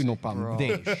to give you, no problem. bro.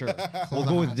 They, sure. We'll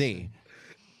go with they.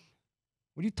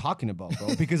 What are you talking about,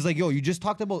 bro? Because, like, yo, you just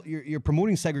talked about you're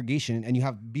promoting segregation and you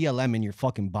have BLM in your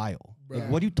fucking bio. Bro. Like,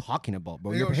 what are you talking about,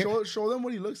 bro? Hey, Your yo, show them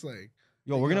what he looks like.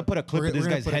 Yo, we're gonna put a clip of this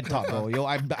guy's head top, bro. Yo,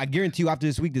 I guarantee you after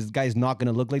this week, this guy's not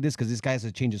gonna look like this because this guy has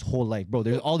to change his whole life, bro.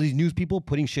 There's all these news people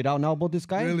putting shit out now about this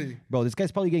guy. Really? Bro, this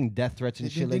guy's probably getting death threats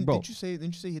and shit. Like, bro. Didn't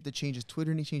you say he had to change his Twitter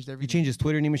and he changed everything? He changed his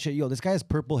Twitter name and shit. Yo, this guy has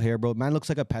purple hair, bro. Man looks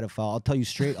like a pedophile. I'll tell you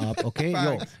straight up, okay?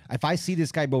 Yo, if I see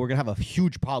this guy, bro, we're gonna have a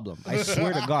huge problem. I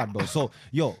swear to God, bro. So,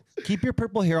 yo, keep your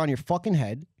purple hair on your fucking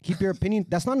head. Keep your opinion.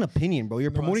 That's not an opinion, bro. You're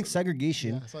promoting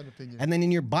segregation. Yeah, it's not an opinion. And then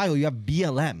in your bio, you have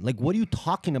BLM. Like, what are you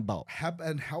talking about?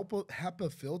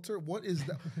 HEPA filter? What is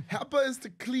that? HEPA is to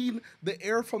clean the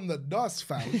air from the dust,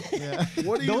 fam. Yeah.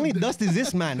 The only dust is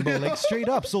this man, bro. Like, straight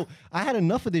up. So I had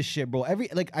enough of this shit, bro.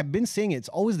 I've been saying it's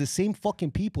always the same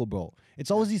fucking people, bro. It's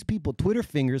always these people, Twitter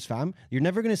fingers, fam. You're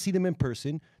never gonna see them in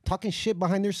person, talking shit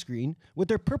behind their screen with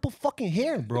their purple fucking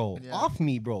hair, bro. Yeah. Off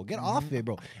me, bro. Get off it,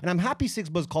 bro. And I'm happy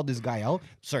 6Buzz called this guy out.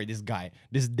 Sorry, this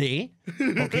day,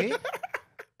 okay?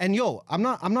 And yo, I'm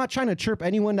not trying to chirp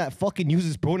anyone that fucking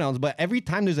uses pronouns, but every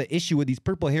time there's an issue with these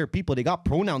purple hair people, they got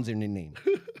pronouns in their name.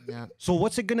 Yeah. So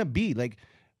what's it gonna be? Like,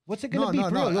 what's it gonna be? For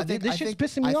real? Yo, this shit's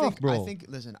pissing me off, bro.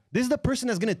 Listen, this is the person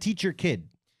that's gonna teach your kid.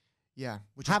 Yeah,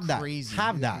 which is crazy.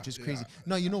 Which is crazy.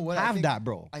 No, you know what? That,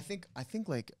 bro. I think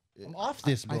like I'm off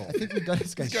this, bro. I think we got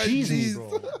this guy's cheesy,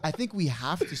 bro. I think we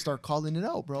have to start calling it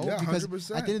out, bro. Yeah, because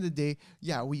 100%. at the end of the day,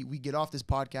 yeah, we get off this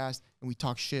podcast and we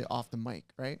talk shit off the mic,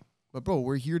 right? But bro,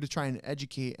 we're here to try and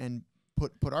educate and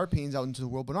put our opinions out into the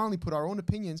world, but not only put our own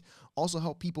opinions, also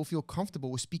help people feel comfortable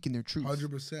with speaking their truth.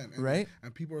 100%. Right?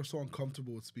 And people are so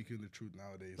uncomfortable with speaking the truth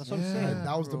nowadays. That's what I'm saying. And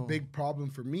that was the big problem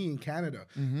for me in Canada.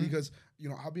 Because, you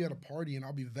know, I'll be at a party and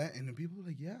I'll be venting and people are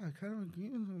like, yeah, I kind of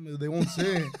agree with them. They won't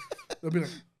say it. They'll be like,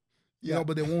 you know,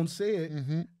 but they won't say it.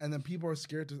 And then people are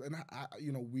scared to, and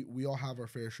you know, we all have our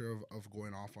fair share of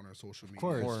going off on our social media.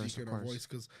 Of course. Speaking our voice.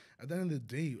 Because at the end of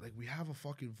the day, like, we have a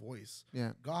fucking voice.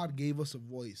 Yeah. God gave us a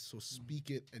voice, so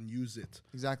speak it and use it.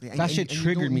 Exactly. That shit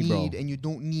triggered me, bro. And you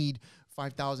don't need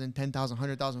 5,000, 10,000,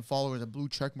 100,000 followers, a blue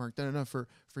check mark, for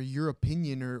your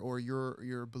opinion or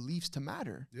your beliefs to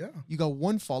matter. Yeah. You got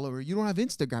one follower. You don't have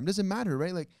Instagram. Doesn't matter,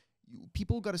 right? Like,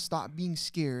 people got to stop being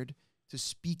scared to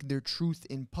speak their truth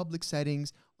in public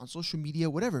settings, on social media,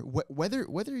 whatever. Whether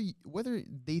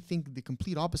they think the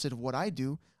complete opposite of what I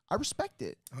do, I respect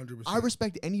it. 100%. I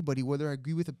respect anybody, whether I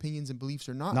agree with opinions and beliefs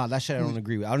or not. No, that shit I don't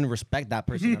agree with. I don't respect that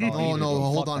person at all. Oh either, no,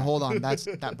 bro. hold on.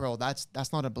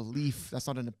 That's not a belief. That's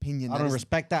not an opinion. I don't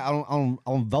respect that. I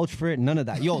don't vouch for it. None of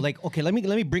that. Yo, like, okay, let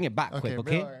me bring it back quick,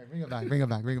 okay? Right, bring it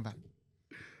back.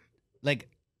 Like,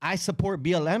 I support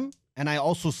BLM and I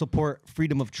also support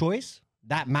freedom of choice.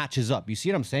 That matches up. You see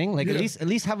what I'm saying? Like, at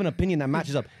least have an opinion that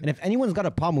matches up. And if anyone's got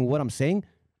a problem with what I'm saying,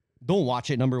 don't watch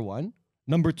it, number one.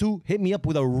 Number two, hit me up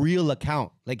with a real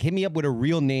account. Like, hit me up with a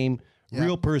real name,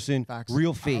 real person,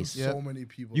 real face. So many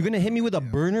people. You're going to hit me with a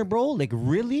burner, bro? Like,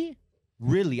 really?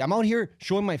 Really? I'm out here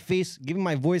showing my face, giving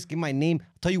my voice, giving my name,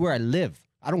 tell you where I live.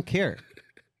 I don't care.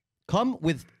 Come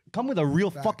with a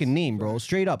real fucking name, bro.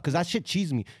 Straight up. Because that shit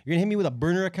cheesed me. You're going to hit me with a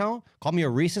burner account? Call me a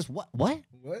racist?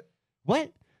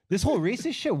 What? This whole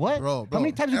racist shit, what? Bro. How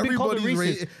many times have you been called a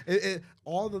racist? They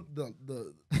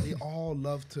all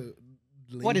love to.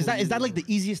 What is that? Is that like the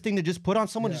easiest thing to just put on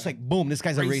someone? Just like, boom, this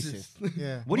guy's a racist.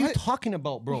 Yeah. What are you talking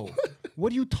about, bro?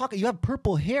 What are you talking? You have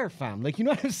purple hair, fam. Like, you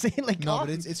know what I'm saying? Like, no, but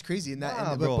it's crazy. And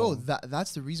but bro,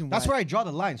 that's the reason why. That's where I draw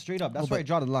the line, straight up. That's where I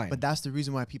draw the line. But that's the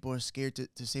reason why people are scared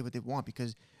to say what they want,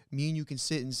 because me and you can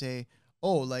sit and say,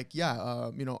 oh, like,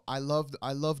 yeah, you know, I loved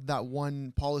that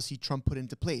one policy Trump put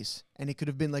into place, and it could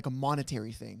have been like a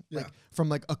monetary thing, like from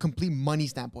like a complete money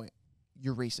standpoint.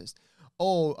 You're racist.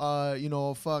 Oh, you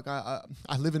know, fuck, I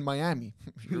live in Miami.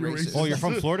 You're racist. Oh, you're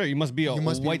from Florida? You must be a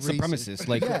white supremacist.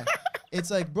 Like, yeah.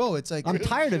 It's like, bro, it's like, I'm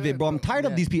tired of it, bro. I'm tired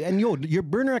of these people. And yo, your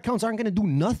burner accounts aren't gonna do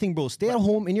nothing, bro. Stay at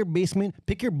home in your basement,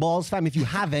 pick your balls, fam, if you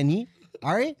have any.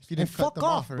 All right? If you didn't fuck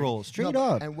off, bro. Straight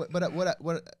up. And what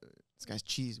this guy's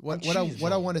cheese. What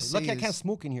I want to say Lucky I can't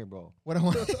smoke in here, bro. What I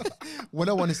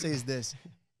want to say is this.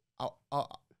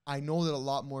 I know that a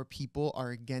lot more people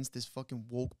are against this fucking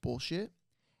woke bullshit,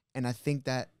 and I think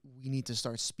that we need to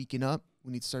start speaking up.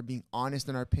 We need to start being honest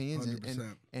in our opinions,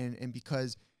 and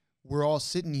because we're all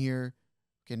sitting here,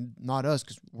 and not us,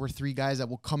 because we're three guys that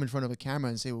will come in front of a camera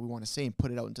and say what we want to say and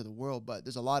put it out into the world. But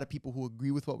there's a lot of people who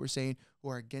agree with what we're saying, who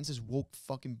are against this woke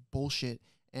fucking bullshit,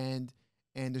 and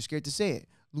they're scared to say it.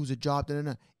 Lose a job,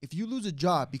 If you lose a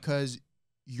job because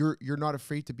you're not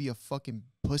afraid to be a fucking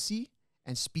pussy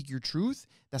and speak your truth,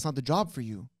 that's not the job for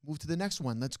you. Move to the next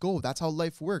one. Let's go. That's how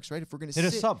life works, right? If we're gonna Hit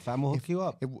us up, fam. We'll hook you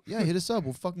up. Hit us up.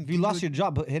 We'll fucking. If you lost your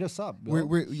job, hit us up.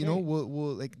 We're you know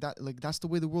we'll like that, like that's the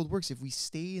way the world works. If we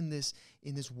stay in this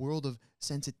world of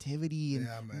sensitivity and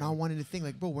not wanting to think,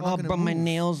 like, bro, we're not gonna. Bro, move. my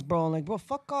nails, bro. Like, bro,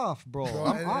 fuck off, bro.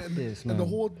 I'm off this, man. And the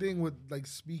whole thing with like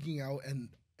speaking out, and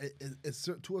it's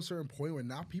to a certain point where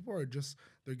now people are just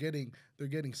they're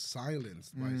getting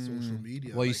silenced by social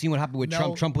media. Well, you see what happened with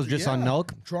Trump. Trump was just on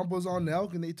Nelk. Trump was on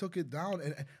Nelk, and they took it down.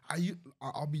 And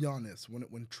I'll be honest,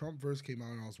 when Trump first came out,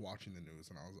 and I was watching the news,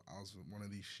 and I was one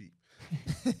of these sheep.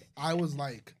 I was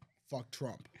like, fuck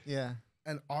Trump. Yeah.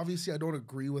 And obviously, I don't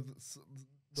agree with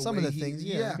some of the things.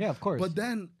 Yeah, yeah, of course. But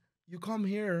then you come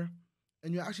here,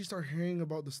 and you actually start hearing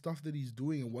about the stuff that he's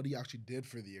doing and what he actually did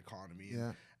for the economy.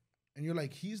 Yeah. And you're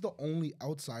like, he's the only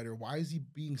outsider. Why is he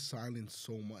being silenced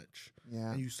so much?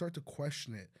 Yeah. And you start to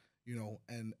question it, you know,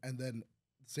 and then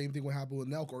same thing would happen with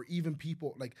Nelk, or even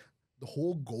people like the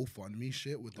whole GoFundMe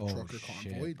shit with the trucker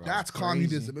convoy. Bro. That's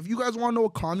communism. If you guys want to know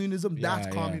what communism, that's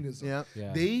yeah. communism.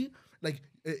 Yeah. They like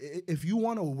if you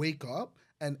want to wake up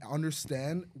and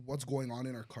understand what's going on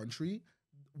in our country,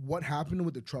 what happened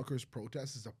with the truckers'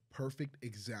 protest is a perfect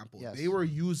example. Yes. They were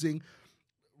using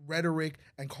rhetoric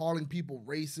and calling people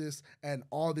racist and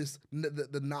all this,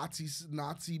 the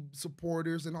Nazi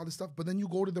supporters and all this stuff. But then you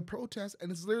go to the protest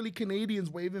and it's literally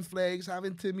Canadians waving flags,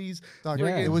 having Timmy's.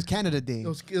 It was Canada Day. It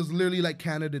was literally like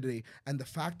Canada Day. And the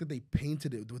fact that they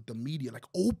painted it with the media, like,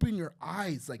 open your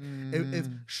eyes. Like, if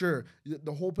sure,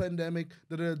 the whole pandemic,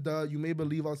 you may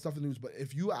believe all stuff in the news, but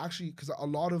if you actually, because a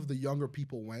lot of the younger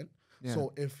people went,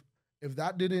 so if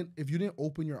you didn't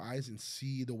open your eyes and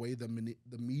see the way the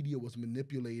media was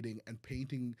manipulating and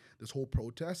painting this whole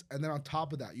protest, and then on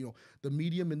top of that, you know, the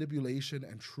media manipulation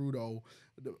and Trudeau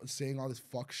saying all this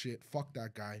fuck shit, fuck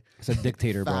that guy. It's a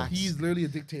dictator, bro. He's literally a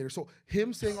dictator. So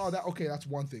him saying all that, okay, that's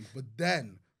one thing. But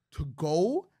then to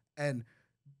go and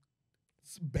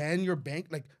ban your bank,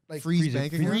 like freeze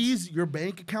your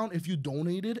bank account if you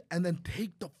donated, and then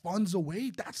take the funds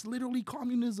away. That's literally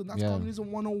communism. That's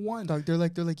communism 101. They're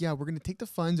like, yeah, we're gonna take the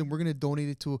funds and we're gonna donate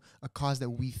it to a cause that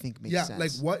we think makes sense. Yeah,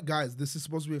 like what, guys? This is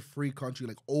supposed to be a free country.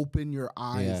 Like, open your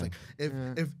eyes. Yeah.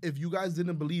 Like, if you guys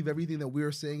didn't believe everything that we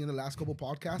were saying in the last couple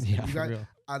podcasts, Yeah, you for guys,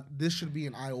 real. this should be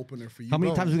an eye opener for you. How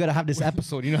many times we gotta have this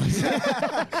episode? You know what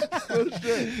I'm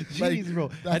saying? Jeez,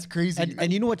 bro. That's crazy.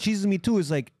 And you know what cheeses me too is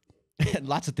like,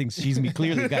 lots of things cheese me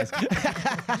clearly, guys.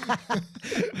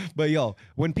 But yo,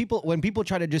 when people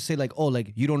try to just say like, oh,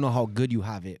 like, you don't know how good you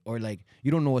have it, or like,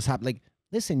 you don't know what's happening. Like,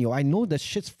 listen, yo, I know that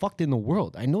shit's fucked in the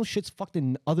world. I know shit's fucked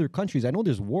in other countries. I know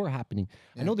there's war happening.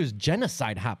 I know there's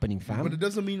genocide happening, fam. But it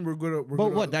doesn't mean we're gonna.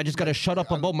 But what? I just gotta shut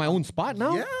up about my own spot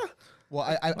now? Yeah. Well,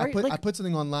 I put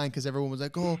something online because everyone was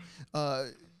like, oh,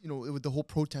 you know, with the whole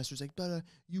protesters, like,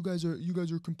 you guys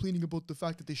are complaining about the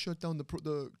fact that they shut down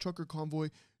the trucker convoy.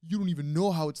 You don't even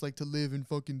know how it's like to live in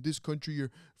fucking this country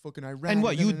or fucking Iran. And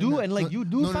what you do, and like you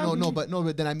do. No.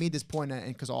 But then I made this point, and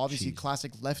because obviously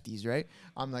classic lefties, right?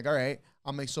 I'm like, all right.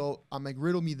 I'm like,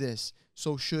 riddle me this.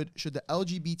 So should the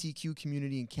LGBTQ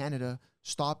community in Canada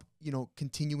stop, you know,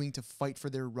 continuing to fight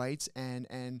for their rights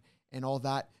and all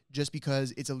that, just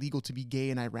because it's illegal to be gay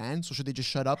in Iran? So should they just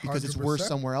shut up because it's worse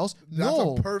somewhere else? That's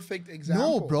a perfect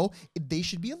example. No, bro. They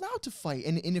should be allowed to fight.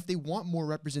 And if they want more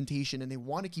representation and they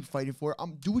want to keep fighting for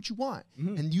it, do what you want.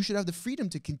 And you should have the freedom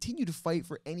to continue to fight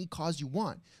for any cause you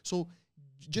want. So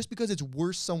just because it's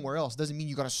worse somewhere else doesn't mean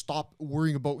you got to stop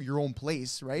worrying about your own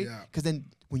place, right? Because then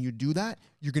when you do that,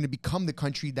 you're going to become the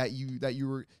country that you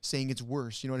were saying it's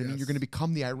worse. You know what I mean? You're going to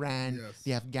become the Iran,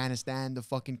 the Afghanistan, the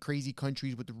fucking crazy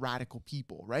countries with the radical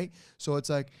people, right? So it's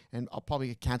like, and I'll probably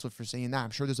get canceled for saying that. I'm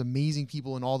sure there's amazing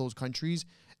people in all those countries.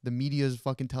 The media is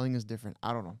fucking telling us different.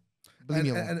 I don't know.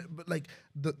 But like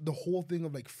the whole thing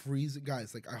of like freezing,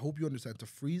 guys, like, I hope you understand, to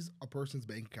freeze a person's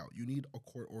bank account, you need a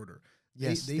court order.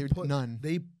 Yes, they put none.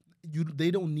 They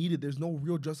don't need it. There's no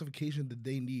real justification that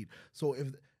they need. So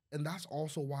and that's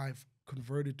also why I've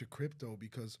converted to crypto,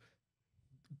 because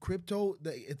crypto,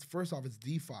 it's first off, it's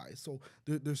DeFi. So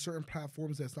there's certain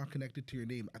platforms that's not connected to your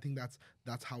name. I think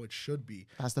that's how it should be.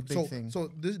 That's the big thing. So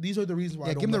these are the reasons why.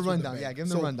 Yeah, give them the rundown. Yeah, give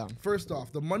them the rundown. First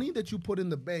off, the money that you put in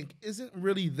the bank isn't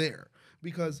really there,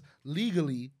 because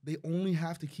legally they only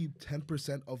have to keep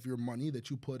 10% of your money that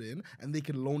you put in, and they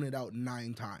can loan it out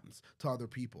 9 times to other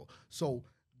people. So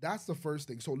that's the first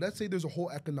thing. So let's say there's a whole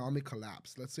economic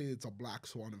collapse. Let's say it's a black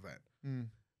swan event.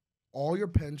 all your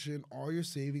pension, all your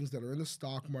savings that are in the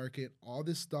stock market, all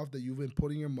this stuff that you've been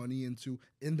putting your money into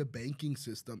in the banking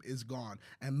system is gone.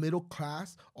 And middle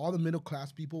class, all the middle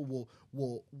class people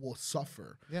will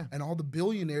suffer. Yeah. And all the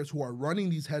billionaires who are running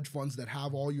these hedge funds that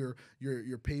have all your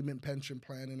payment pension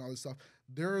plan and all this stuff,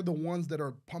 they're the ones that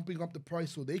are pumping up the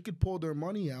price so they could pull their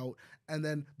money out, and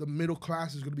then the middle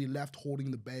class is going to be left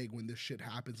holding the bag when this shit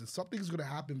happens. And something's going to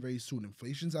happen very soon.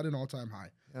 Inflation's at an all-time high.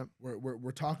 Yep.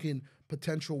 We're talking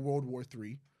potential World War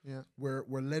III. Yeah. We're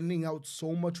lending out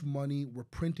so much money. We're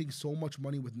printing so much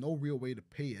money with no real way to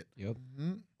pay it. Yep.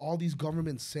 Mm-hmm. All these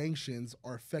government sanctions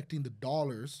are affecting the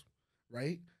dollars,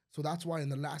 right? So that's why in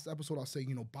the last episode I was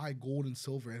saying, buy gold and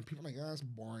silver. And people are like, that's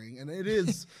boring. And it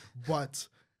is, but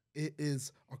it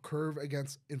is a curve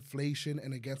against inflation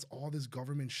and against all this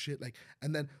government shit.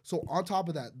 And then, so on top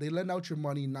of that, they lend out your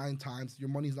money 9 times. Your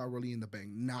money's not really in the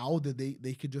bank. Now that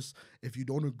they could just, if you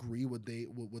don't agree with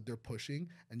what they're pushing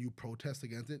and you protest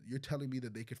against it, you're telling me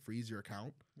that they could freeze your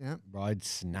account? Yeah. Bro, I'd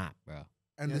snap, bro.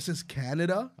 And this is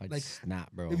Canada? I'd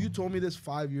snap, bro. If you told me this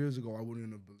 5 years ago, I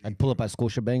wouldn't have believed. I'd pull up at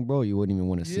Scotiabank, bro. You wouldn't even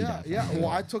want to see that. Yeah. Well,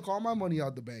 I took all my money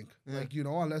out the bank. Yeah.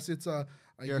 Unless it's a...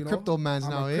 You're a crypto man's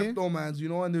now, eh? Crypto man's,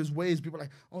 and there's ways people are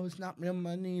like, oh, it's not real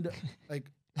money.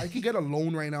 I could get a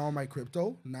loan right now on my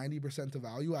crypto, 90% of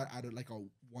value at a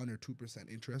 1 or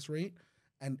 2% interest rate,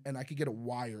 and I could get it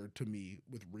wired to me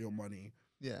with real money.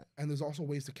 Yeah. And there's also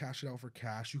ways to cash it out for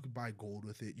cash. You could buy gold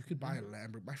with it. You could buy a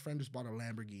Lamborghini. My friend just bought a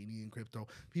Lamborghini in crypto.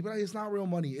 People are like, it's not real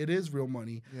money. It is real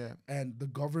money. Yeah. And the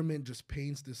government just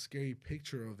paints this scary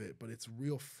picture of it, but it's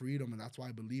real freedom. And that's why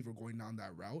I believe we're going down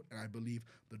that route. And I believe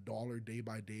the dollar day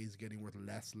by day is getting worth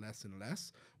less and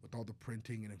less with all the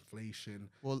printing and inflation.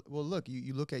 Well, look,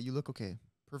 you look, okay.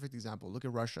 Perfect example. Look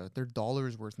at Russia. Their dollar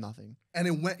is worth nothing. And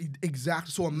it went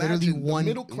exactly. So imagine the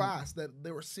middle class that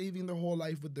they were saving their whole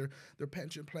life with their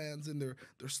pension plans and their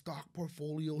stock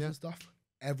portfolios and stuff.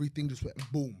 Everything just went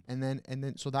boom. And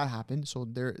then so that happened. So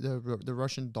the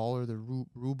Russian dollar, the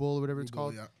ruble or whatever it's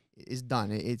called, is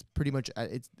done. It's pretty much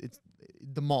it's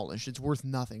demolished. It's worth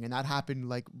nothing. And that happened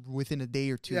within a day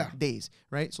or 2 days,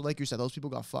 right? So like you said, those people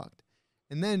got fucked.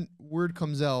 And then word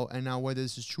comes out, and now whether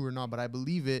this is true or not, but I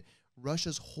believe it.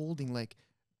 Russia's holding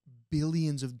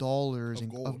billions of dollars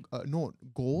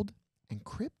gold and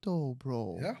crypto,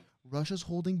 bro. Yeah. Russia's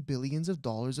holding billions of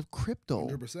dollars of crypto.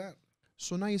 100%.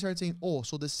 So now you start saying,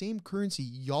 so the same currency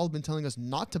y'all been telling us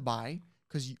not to buy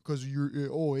because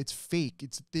you're it's fake,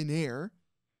 it's thin air.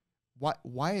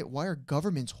 Why are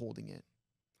governments holding it?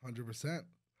 100%.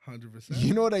 100%.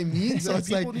 You know what I mean? So it's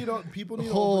people need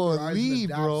to holy,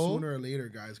 bro, sooner or later,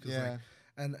 guys.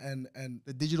 And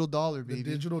the digital dollar, baby.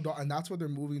 The digital dollar, and that's what they're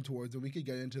moving towards. And we could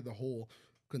get into the whole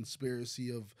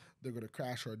conspiracy of they're going to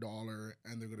crash our dollar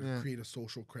and they're going to create a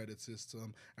social credit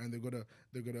system and they're going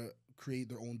to create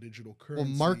their own digital currency.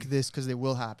 Well, mark this because they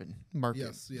will happen.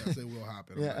 Yes, it will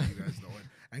happen. You guys know it.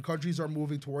 And countries are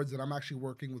moving towards it. I'm actually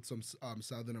working with some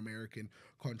Southern American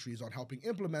countries on helping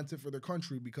implement it for their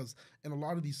country, because in a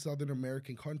lot of these Southern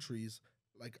American countries,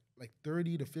 like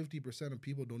 30 to 50% of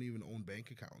people don't even own bank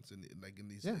accounts in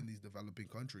these developing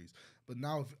countries. But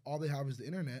now if all they have is the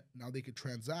internet, now they could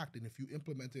transact. And if you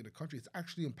implement it in a country, it's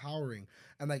actually empowering.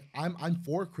 And I'm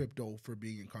for crypto for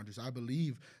being in countries. I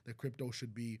believe that crypto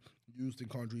should be used in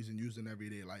countries and used in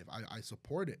everyday life. I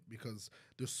support it because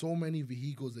there's so many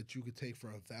vehicles that you could take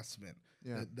for investment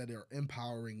that are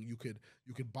empowering. You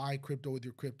could buy crypto with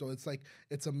your crypto.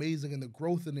 It's amazing, and the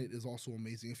growth in it is also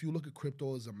amazing. If you look at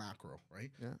crypto as a macro, right?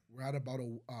 Yeah. We're at about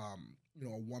a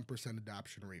 1%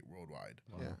 adoption rate worldwide.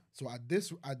 Wow. Yeah. So at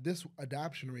this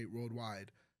adoption rate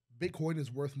worldwide, Bitcoin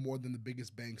is worth more than the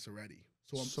biggest banks already.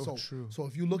 So true. So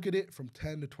if you look at it from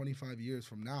 10 to 25 years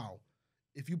from now,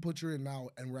 if you put your in now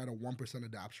and we're at a 1%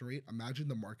 adoption rate, imagine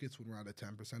the markets when we're at a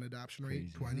 10% adoption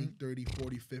rate, 20, 30,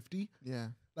 40, 50. Yeah.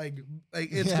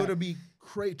 It's going to be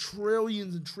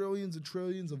trillions and trillions and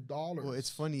trillions of dollars. Well, it's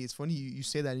funny you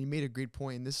say that, and you made a great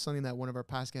point. And this is something that one of our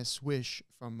past guests, Swish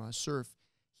from Surf,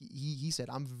 he said,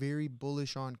 I'm very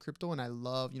bullish on crypto and I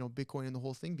love, Bitcoin and the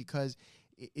whole thing because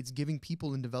it's giving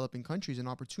people in developing countries an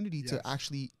opportunity to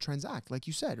actually transact, like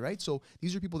you said, right? So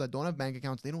these are people that don't have bank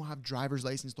accounts. They don't have driver's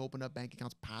license to open up bank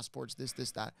accounts, passports, this,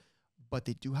 that. But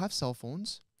they do have cell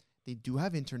phones. They do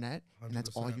have internet, 100%. And that's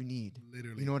all you need.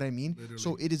 Literally. You know what I mean? Literally.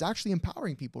 So it is actually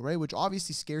empowering people, right? Which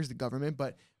obviously scares the government,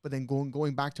 but then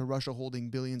going back to Russia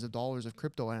holding billions of dollars of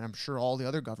crypto, and I'm sure all the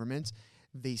other governments,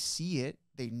 they see it,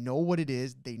 they know what it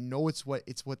is, they know it's what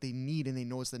they need, and they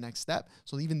know it's the next step.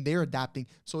 So even they're adapting.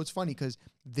 So it's funny because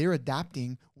they're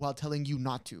adapting while telling you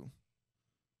not to.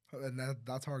 And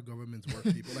that's how our governments work,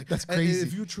 people. Like That's and crazy.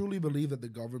 if you truly believe that the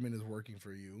government is working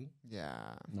for you, Yeah.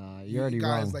 Nah, you you're already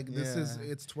guys, wrong. like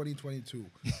it's 2022,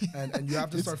 and you have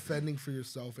to start fending for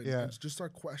yourself and, Yeah. and just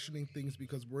start questioning things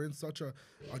because we're in such a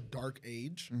dark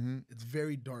age. Mm-hmm. It's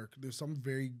very dark. There's some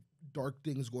very dark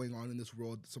things going on in this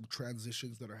world. Some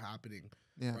transitions that are happening,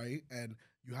 Yeah. right? And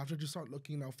you have to just start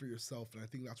looking out for yourself. And I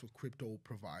think that's what crypto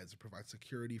provides. It provides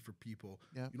security for people.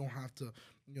 Yeah. You don't have to,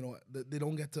 they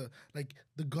don't get to, like,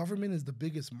 the government is the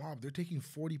biggest mob. They're taking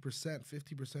 40%,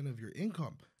 50% of your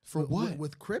income. For what?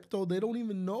 With crypto, they don't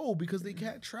even know because they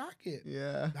can't track it.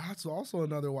 Yeah. That's also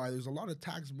another why there's a lot of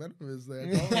tax benefits there.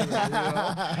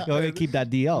 Government, Yo, you keep that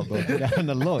DL, bro. Put that on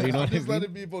the low. You know I'm what I just mean?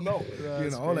 letting people know.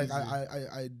 That's Like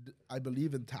crazy. I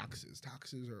believe in taxes.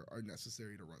 Taxes are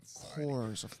necessary to run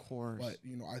society. Of course. But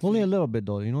I Only a think- little bit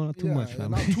though. You know, not too much,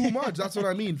 fam. Not too much. That's what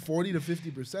I mean. 40 to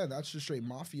 50%. That's just straight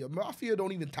mafia. Mafia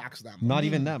don't even tax that much. Not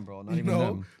even them, bro. Not even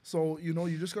them. So you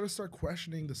just gotta start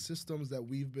questioning the systems that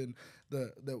we've been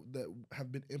that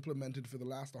have been implemented for the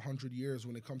last 100 years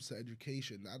when it comes to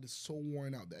education. That is so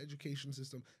worn out. The education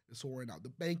system is so worn out. The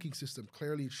banking system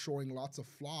clearly showing lots of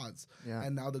flaws. Yeah.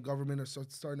 And now the government are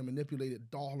starting to manipulate it,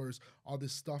 dollars, all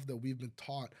this stuff that we've been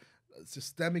taught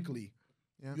systemically.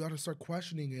 Yeah. You got to start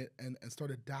questioning it and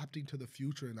start adapting to the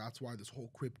future, and that's why this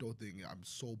whole crypto thing, I'm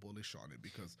so bullish on it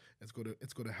because it's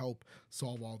gonna help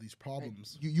solve all these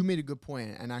problems. You made a good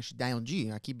point, and actually Daniel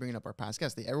G. I keep bringing up our past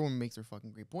guests. Everyone makes their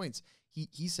fucking great points.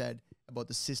 He said about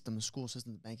the system, the school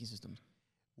system, the banking systems.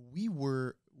 We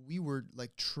were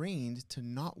like trained to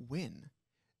not win.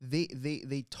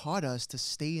 They taught us to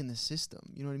stay in the system.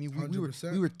 You know what I mean? We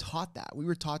 100%. were taught that. We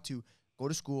were taught to go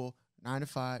to school 9 to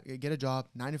 5, get a job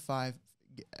 9 to 5.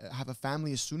 Have a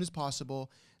family as soon as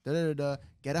possible, get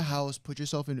a house, put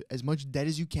yourself in as much debt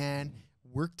as you can,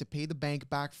 work to pay the bank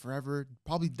back forever,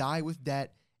 probably die with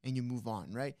debt, and you move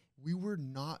on, right? We were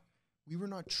not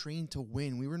trained to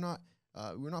win. We were not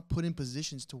put in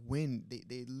positions to win.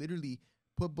 They literally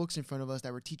put books in front of us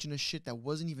that were teaching us shit that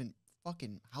wasn't even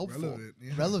fucking helpful,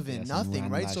 relevant, Yeah, some nothing,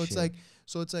 random right? ass So it's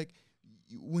shit. like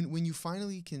when you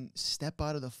finally can step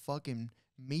out of the fucking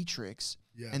matrix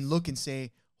Yes. and look and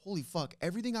say, holy fuck,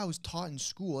 everything I was taught in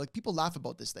school, like people laugh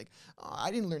about this, like, oh, I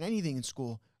didn't learn anything in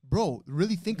school. Bro,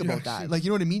 really think about that. Like, you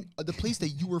know what I mean? The place that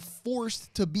you were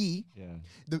forced to be,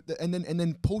 Yeah. and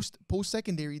then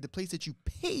post-secondary, the place that you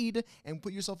paid and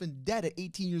put yourself in debt at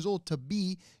 18 years old to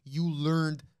be, you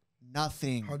learned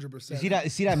nothing. 100%. You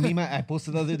see that meme I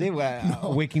posted the other day where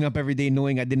waking up every day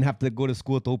knowing I didn't have to go to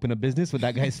school to open a business with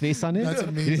that guy's face on it? That's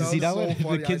amazing. You didn't see that was one? so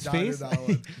funny. The kid's I doubted face? that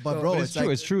one. But No, bro, It's true.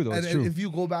 It's true though. It's and true. if you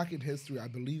go back in history, I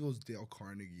believe it was Dale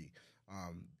Carnegie.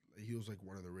 He was like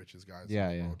one of the richest guys in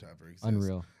the world to ever exist.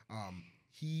 Unreal.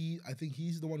 I think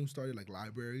he's the one who started like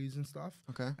libraries and stuff.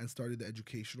 Okay. And started the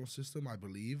educational system, I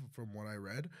believe, from what I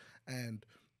read. And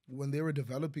when they were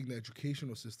developing the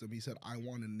educational system, he said, I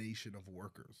want a nation of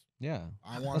workers. Yeah.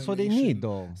 I want That's a what they nation. need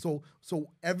though. So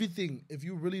everything, if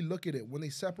you really look at it, when they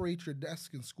separate your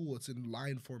desk in school, it's in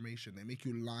line formation. They make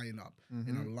you line up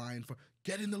in a line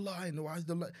get in the line. Why is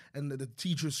the line? And the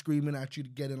teacher's screaming at you to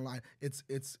get in line. It's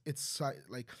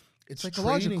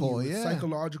Psychological, training you. It's yeah.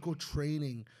 psychological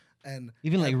training. And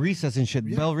Even like recess and shit.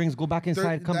 Bell rings, go back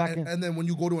inside, come back in. and then when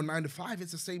you go to a 9 to 5,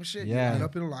 it's the same shit. Yeah. You line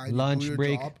up in a line, Lunch you do your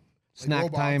break, job, snack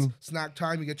robots, time. Snack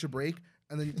time, you get your break,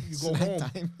 and then you go Snack home.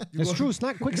 time. You It's go-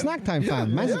 true. Quick snack time,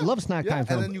 fam. Man, love snack time, and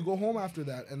fam. then you go home after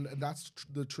that, and that's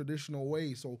the traditional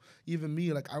way. So even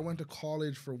me, like I went to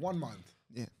college for 1 month.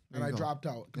 Yeah. And I dropped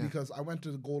out Yeah. because I went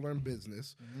to go learn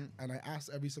business, and I asked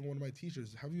every single one of my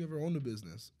teachers, "Have you ever owned a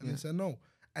business?" And they said no.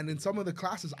 And in some of the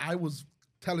classes, I was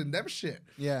telling them shit.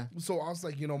 Yeah. So I was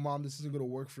like, Mom, this isn't gonna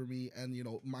work for me. And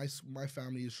my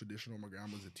family is traditional. My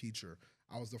grandma's a teacher.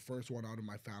 I was the first one out of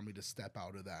my family to step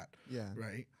out of that. Yeah.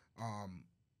 Right.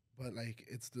 But like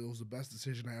it was the best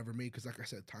decision I ever made because, like I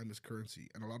said, time is currency,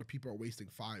 and a lot of people are wasting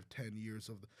 5-10 years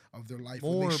of their life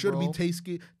when More, they should bro.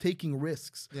 be taking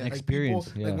risks. Yeah. Like Experience,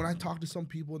 people, yeah. like when I talk to some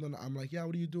people, then I'm like, yeah,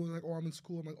 what are you doing? Like, oh, I'm in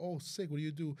school. I'm like, oh, sick. What do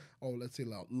you do? Oh, let's say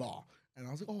law. And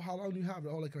I was like, oh, how long do you have?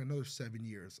 Oh, like another 7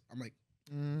 years. I'm like,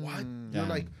 what? You're Damn.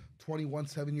 like 21,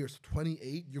 7 years,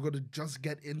 28. You're gonna just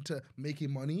get into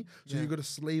making money, so you're gonna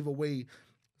slave away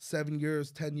 7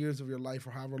 years, 10 years of your life,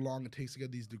 or however long it takes to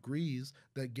get these degrees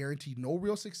that guarantee no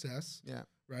real success. Yeah.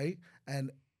 Right.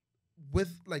 And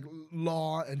with like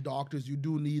law and doctors, you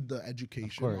do need the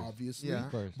education, course. obviously. Yeah.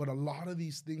 Of course. But a lot of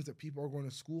these things that people are going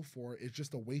to school for is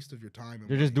just a waste of your time. And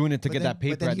They're just money. doing it to get that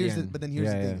paper at the end. But then here's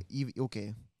Yeah, the thing.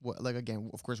 Okay, like again,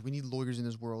 of course, we need lawyers in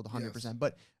this world, 100%.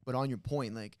 But on your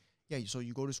point, like, yeah, so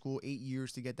you go to school 8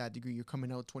 years to get that degree. You're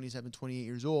coming out 27, 28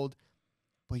 years old.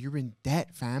 but you're in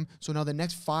debt, fam. So now the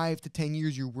next 5 to 10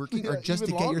 years you're working are just to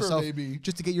even get longer, yourself, maybe.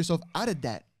 just to get yourself out of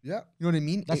debt. Yeah. You know what I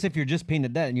mean? That's if you're just paying the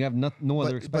debt and you have no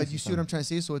other expenses. But you see what I'm trying to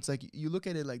say? So it's like you look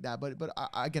at it like that. But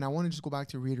again, I want to just go back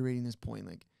to reiterating this point.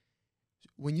 Like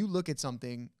when you look at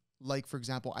something, like for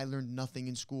example, I learned nothing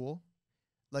in school.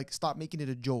 Like stop making it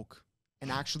a joke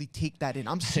and actually take that in.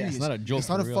 I'm serious. It's not a joke. It's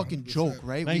not a for real. fucking joke,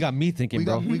 right? Now you got me thinking,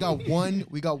 bro. We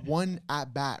got one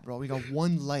at bat, bro. We got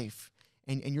one life,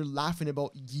 and you're laughing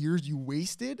about years you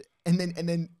wasted, and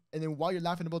then while you're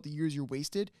laughing about the years you're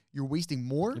wasting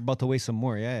more. You're about to waste some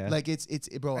more, yeah. Like it's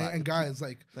bro. And guys,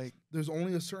 like there's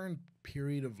only a certain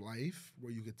period of life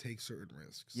where you could take certain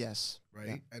risks. Yes. Right.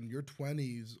 Yeah. And your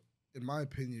 20s, in my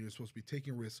opinion, you're supposed to be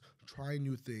taking risks, trying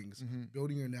new things,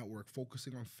 building your network,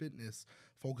 focusing on fitness,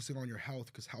 focusing on your health,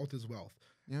 because health is wealth.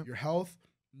 Yep. Your health,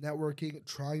 networking,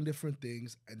 trying different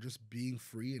things, and just being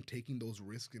free and taking those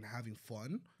risks and having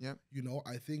fun. Yep. You know,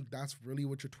 I think that's really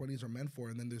what your 20s are meant for.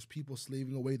 And then there's people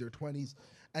slaving away their 20s.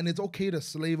 And it's okay to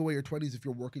slave away your 20s if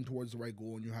you're working towards the right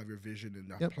goal and you have your vision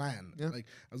and a plan. Yep. Like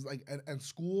I was like, and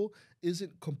school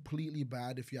isn't completely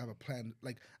bad if you have a plan.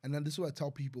 Like, and then this is what I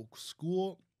tell people: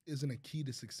 school isn't a key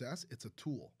to success; it's a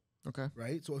tool. Okay.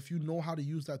 Right. So if you know how to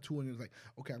use that tool and you're like,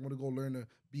 okay, I'm going to go learn to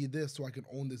be this so I can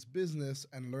own this business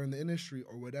and learn the industry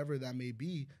or whatever that may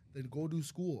be, then go do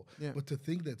school. Yeah. But to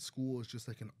think that school is just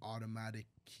like an automatic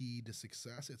key to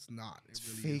success, it's not. It's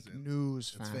really fake isn't. news,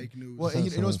 fam. It's fake news. Well, and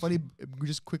you know what's funny? We're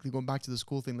just quickly going back to the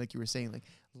school thing, like you were saying, like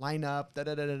line up,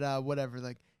 whatever.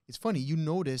 Like it's funny. You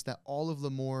notice that all of the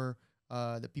more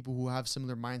the people who have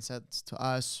similar mindsets to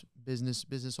us,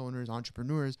 business owners,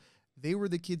 entrepreneurs, they were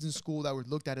the kids in school that were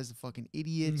looked at as the fucking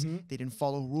idiots. They didn't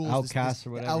follow rules. Outcasts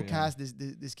or whatever. Outcast.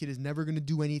 This kid is never gonna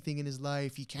do anything in his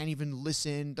life. He can't even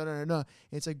listen. And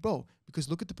it's like, bro, because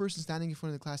look at the person standing in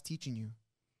front of the class teaching you.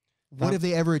 What have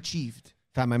they ever achieved?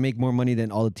 Fam, I make more money than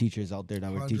all the teachers out there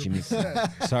that were teaching me.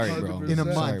 100%. Sorry, bro. In a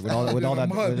month. Sorry, with all that, with all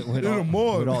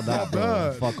that,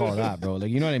 bro. Fuck all that, bro.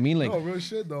 Like, you know what I mean? Like, No, real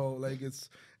shit though. Like it's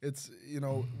you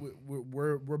know,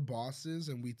 we're bosses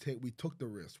and we took the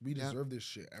risk. We deserve this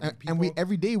shit. And we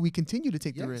every day we continue to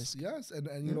take the risk. Yes,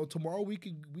 and you know, tomorrow we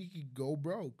could go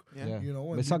broke. Yeah. You know,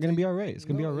 but and it's we not gonna take- be all right. It's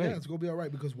gonna be all right. Yeah, it's gonna be all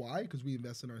right because why? Because we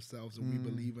invest in ourselves and we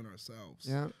believe in ourselves.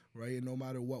 Yeah. Right. And no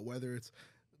matter what, whether it's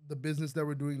the business that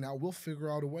we're doing now, we'll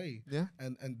figure out a way. Yeah.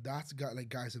 And that's got like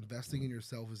guys, investing in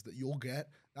yourself is that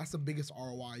that's the biggest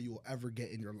ROI you'll ever get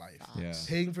in your life. Yeah.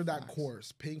 Paying for that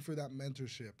course, paying for that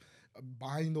mentorship,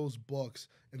 buying those books,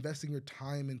 investing your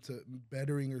time into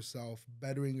bettering yourself,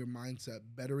 bettering your mindset,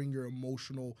 bettering your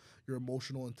emotional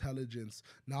intelligence,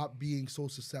 not being so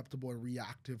susceptible and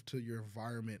reactive to your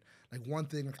environment. Like one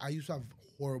thing, like I used to have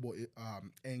horrible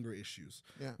anger issues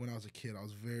when I was a kid. I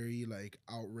was very like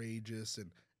outrageous and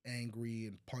angry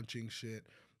and punching shit.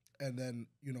 And then,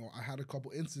 you know, I had a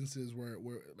couple instances where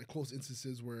like close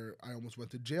instances where I almost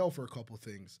went to jail for a couple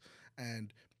things.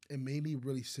 And it made me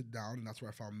really sit down, and that's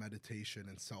where I found meditation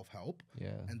and self-help. Yeah.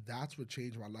 And that's what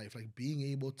changed my life. Like being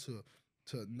able to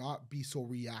not be so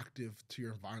reactive to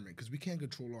your environment, because we can't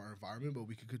control our environment, but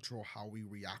we can control how we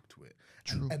react to it.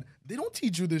 And they don't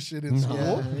teach you this shit in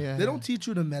school. They don't teach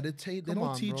you to meditate. They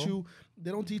don't teach you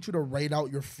to write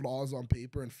out your flaws on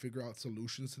paper and figure out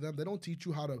solutions to them. They don't teach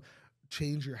you how to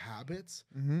change your habits,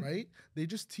 right? They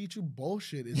just teach you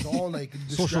bullshit. It's all like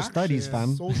social studies,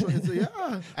 fam.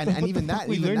 And even that,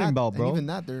 we learning about, bro? And even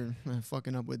that, they're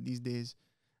fucking up with these days.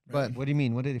 But What do you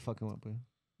mean? What are they fucking up with?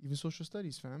 even social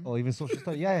studies, fam. Oh, even social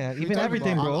studies. Yeah. We Even talking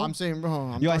everything, about- bro. I'm saying,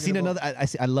 bro. I seen another.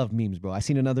 I love memes, bro. I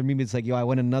seen another meme. It's like, yo, I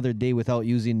went another day without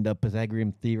using the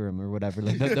Pythagorean theorem or whatever,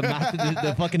 like the math,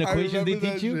 the fucking equations they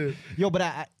teach you. Shit. Yo, but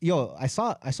I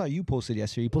saw you posted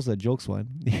yesterday. You posted a jokes one.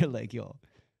 You're like, yo,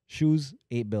 shoes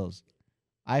 $8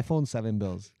 iPhone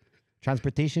 $7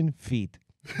 transportation feet.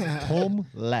 Home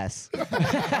less.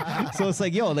 So it's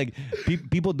like, yo, like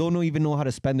people don't even know how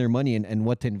to spend their money and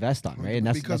what to invest on, right? And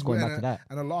that's going back to that.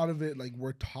 And a lot of it, like,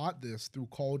 we're taught this through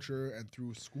culture and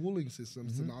through schooling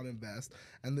systems to not invest.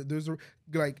 And there's a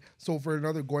so for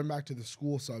another, going back to the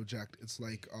school subject, it's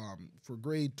like for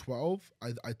grade 12,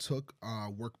 I took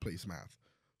workplace math.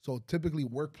 So typically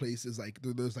workplace is like,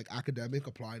 there's like academic,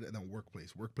 applied, and then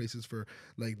workplace. Workplace is for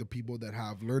like the people that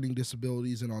have learning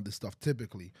disabilities and all this stuff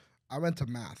typically. I went to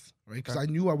math, right? Because I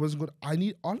knew I wasn't good.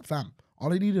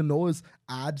 All I need to know is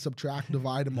add, subtract,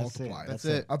 divide, and multiply. That's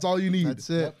it. That's all you need. That's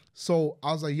it. So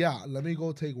I was like, yeah, let me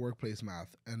go take workplace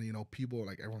math. And, you know, people,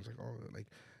 like, everyone's like, oh, like,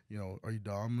 you know, are you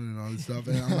dumb and all this stuff?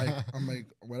 And I'm like,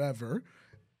 whatever.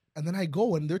 And then I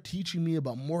go and they're teaching me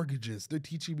about mortgages. They're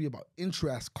teaching me about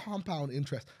interest, compound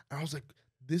interest. And I was like,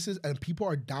 and people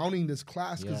are downing this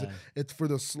class because it's for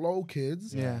the slow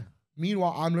kids. Yeah.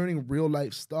 Meanwhile, I'm learning real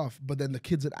life stuff, but then the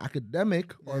kids at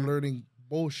academic are learning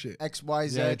bullshit. X, Y,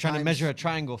 Z. Yeah, trying to measure a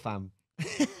triangle, fam.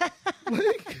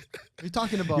 Like, You're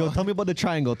talking about. Yo, tell me about the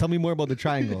triangle. Tell me more about the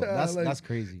triangle. Yeah, That's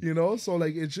crazy. You know, so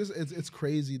like it's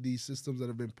crazy. These systems that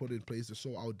have been put in place are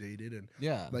so outdated, and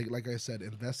Yeah. like I said,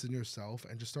 invest in yourself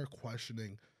and just start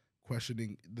questioning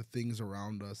the things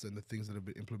around us and the things that have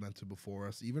been implemented before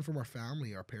us, even from our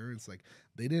family, our parents. Like,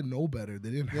 they didn't know better.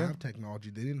 They didn't have technology.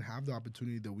 They didn't have the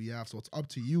opportunity that we have. So it's up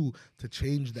to you to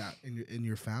change that in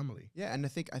your family. Yeah, and I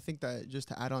think that just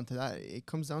to add on to that, it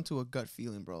comes down to a gut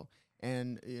feeling, bro.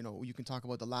 And you know, you can talk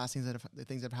about the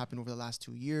things that have happened over the last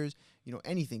 2 years. You know,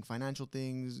 anything, financial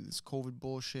things, this COVID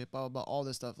bullshit, blah blah blah, all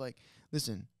this stuff. Like,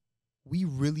 listen, we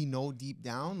really know deep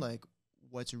down like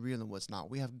what's real and what's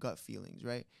not. We have gut feelings,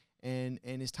 right? And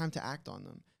it's time to act on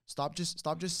them. Stop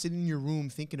just sitting in your room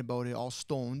thinking about it, all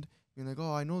stoned. You're like,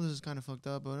 oh, I know this is kind of fucked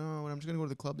up, but I'm just gonna go to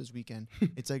the club this weekend.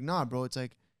 It's like, nah, bro. It's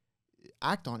like,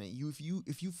 act on it.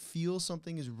 If you feel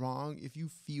something is wrong, if you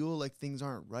feel like things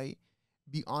aren't right,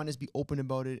 be honest, be open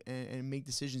about it, and make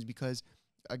decisions. Because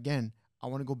again, I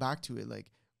want to go back to it. Like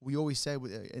we always said,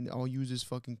 and I'll use this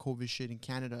fucking COVID shit in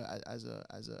Canada as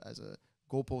a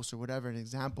goalpost or whatever, an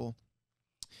example.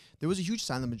 There was a huge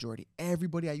silent majority.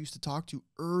 Everybody I used to talk to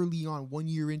early on, 1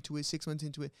 year into it, 6 months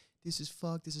into it, this is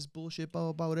fuck, this is bullshit, blah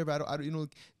blah blah, whatever. I don't, you know,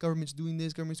 government's doing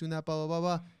this, government's doing that, blah blah blah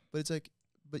blah. But it's like,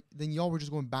 but then y'all were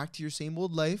just going back to your same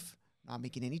old life, not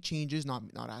making any changes, not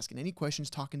asking any questions,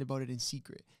 talking about it in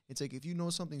secret. It's like, if you know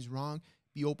something's wrong,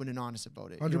 be open and honest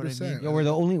about it. 100%. You know what I mean?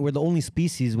 Yo, we're the only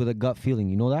species with a gut feeling.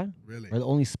 You know that? Really? We're the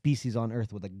only species on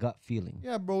Earth with a gut feeling.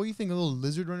 Yeah, bro. What you think, a little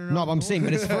lizard running around? No, but I'm saying,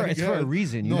 but it's for a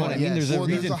reason. You know what I mean? There's a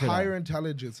reason there's a for higher that.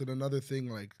 intelligence, and another thing,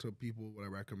 like, to people, what I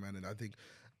recommend, and I think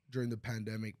during the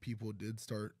pandemic, people did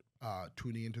start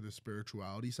tuning into the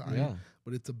spirituality side. Yeah.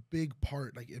 But it's a big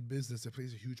part, like in business, it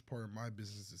plays a huge part in my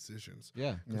business decisions.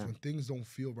 Yeah. Because when things don't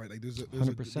feel right, like there's a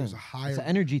 100%. higher, it's an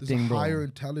energy there's thing, a bro. higher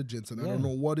intelligence, and I don't know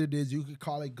what it is. You could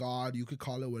call it God, you could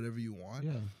call it whatever you want.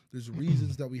 Yeah. There's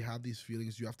reasons that we have these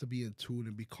feelings. You have to be in tune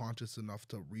and be conscious enough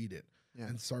to read it. Yeah.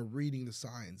 And start reading the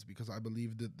signs, because I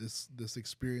believe that this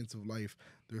experience of life,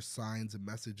 there's signs and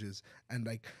messages. And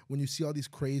like when you see all these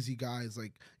crazy guys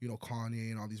like, you know,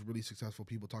 Kanye and all these really successful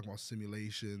people talking about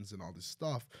simulations and all this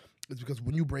stuff, it's because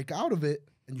when you break out of it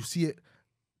and you see it,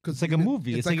 because It's like a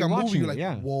movie. It's like you're watching you're it, like,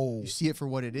 yeah. whoa. You see it for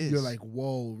what it is. You're like,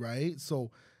 whoa, right? So,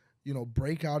 you know,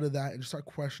 break out of that and just start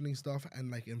questioning stuff and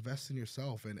like invest in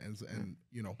yourself and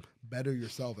you know, better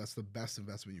yourself. That's the best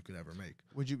investment you could ever make.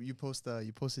 Would you posted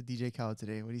DJ Khaled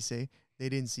today? What did he say? They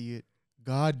didn't see it.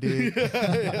 God did.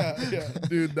 yeah,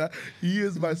 dude, he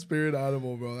is my spirit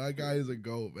animal, bro. That guy is a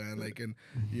goat, man. Like, and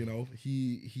you know,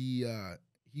 he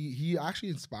actually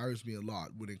inspires me a lot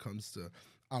when it comes to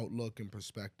outlook and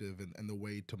perspective and the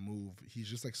way to move. He's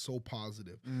just like so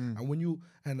positive.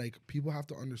 And like people have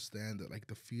to understand that like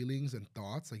the feelings and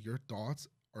thoughts, like your thoughts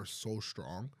are so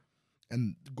strong.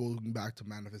 And going back to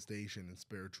manifestation and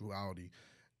spirituality,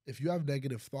 if you have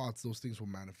negative thoughts, those things will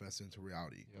manifest into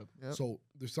reality. Yep. So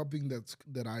there's something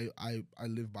that I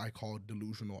live by called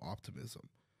delusional optimism.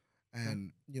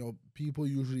 And you know, people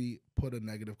usually put a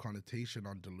negative connotation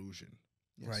on delusion,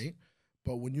 right?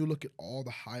 But when you look at all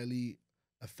the highly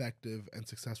effective and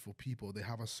successful people, they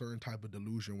have a certain type of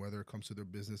delusion, whether it comes to their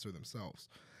business or themselves.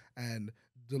 And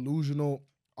delusional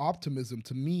optimism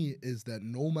to me is that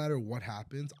no matter what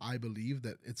happens, I believe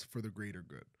that it's for the greater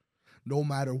good. No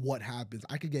matter what happens,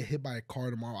 I could get hit by a car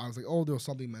tomorrow. I was like, oh, there was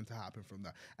something meant to happen from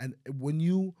that. And when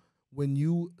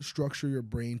you structure your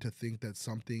brain to think that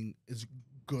something is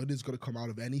good is going to come out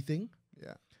of anything,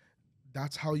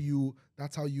 that's how you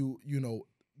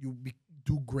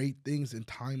do great things in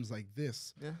times like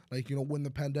this. Like, you know, when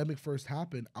the pandemic first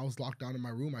happened, I was locked down in my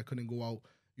room. I couldn't go out,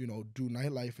 you know, do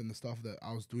nightlife and the stuff that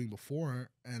I was doing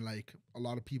before. And like a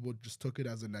lot of people just took it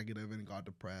as a negative and got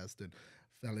depressed and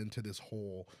fell into this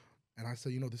hole. And I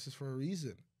said, you know, this is for a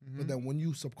reason. But then when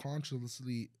you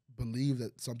subconsciously believe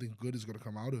that something good is going to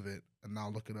come out of it, and now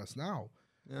look at us now,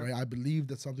 right? I believed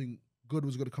that something good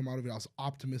was going to come out of it. I was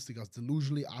optimistic. I was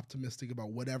delusionally optimistic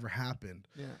about whatever happened.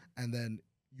 And then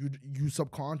you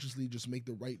subconsciously just make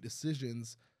the right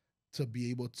decisions to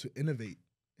be able to innovate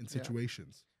in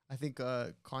situations. I think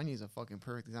Kanye is a fucking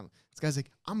perfect example. This guy's like,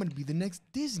 I'm going to be the next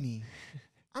Disney.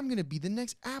 I'm going to be the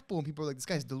next Apple. And people are like, this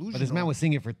guy's delusional. But this man was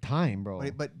singing for time, bro.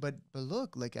 But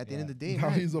look, like at the end of the day, now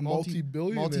man, he's a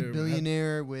multi-billionaire.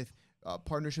 Multi-billionaire with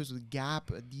partnerships with Gap,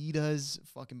 Adidas,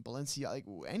 fucking Balenciaga, like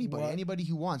anybody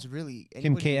who wants, really.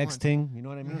 Kim KX Ting, you know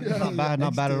what I mean?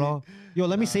 Not bad at all. Yo,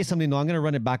 let me say something though. I'm gonna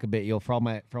run it back a bit, yo, for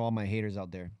all my haters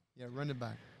out there. Yeah, run it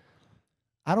back.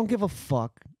 I don't give a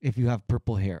fuck if you have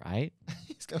purple hair, right?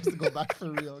 He's got to go back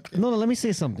for real. Okay. No, let me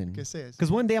say something. Okay, say it.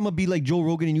 Because one day I'm going to be like Joe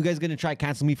Rogan and you guys going to try to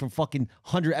cancel me from fucking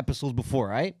 100 episodes before,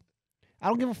 right? I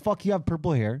don't give a fuck you have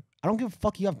purple hair. I don't give a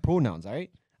fuck you have pronouns, all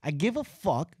right? I give a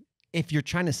fuck if you're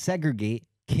trying to segregate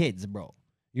kids, bro.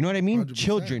 You know what I mean? 100%,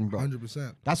 Children, bro.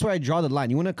 100%. That's where I draw the line.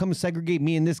 You want to come and segregate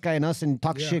me and this guy and us and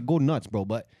talk shit, go nuts, bro.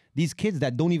 But these kids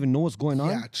that don't even know what's going on.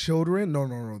 Yeah, children. No.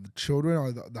 The children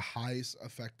are the highest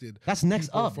affected. That's next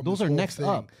people up. from Those this are whole next thing.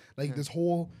 up. Like this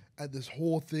whole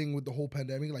thing with the whole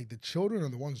pandemic. Like the children are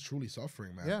the ones truly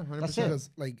suffering, man. Yeah, 100%. That's it. Because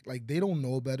like they don't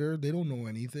know better. They don't know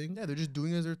anything. Yeah, they're just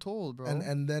doing as they're told, bro.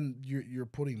 And then you're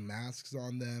putting masks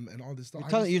on them and all this stuff.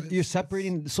 You're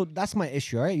separating. So that's my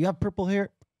issue, all right? You have purple hair.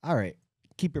 All right.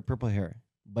 Keep your purple hair.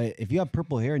 But if you have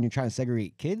purple hair and you're trying to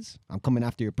segregate kids, I'm coming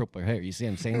after your purple hair. You see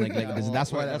what I'm saying?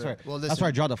 That's where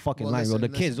I draw the fucking line, bro. The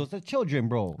kids, those are the children,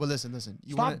 bro. Well, listen.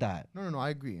 You Stop that. No. I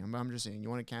agree. I'm just saying. You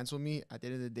want to cancel me? At the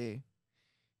end of the day,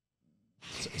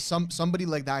 somebody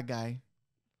like that guy,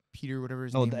 Peter, whatever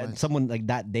his name was. Someone like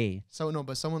that day.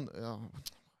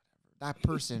 That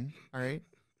person, all right,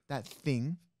 that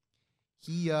thing,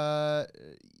 he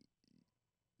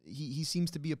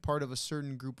seems to be a part of a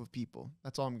certain group of people.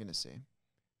 That's all I'm gonna say.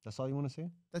 That's all you want to say?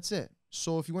 That's it.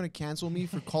 So if you want to cancel me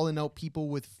for calling out people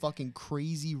with fucking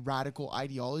crazy radical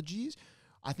ideologies,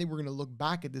 I think we're going to look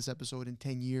back at this episode in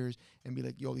 10 years and be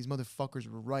like, yo, these motherfuckers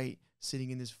were right sitting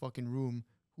in this fucking room.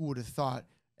 Who would have thought?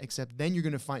 Except then you're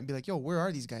going to be like, yo, where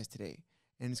are these guys today?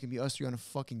 And it's going to be us three on a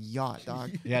fucking yacht,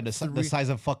 dog. Yeah, the size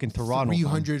of fucking Toronto.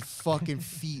 300 fucking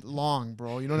feet long,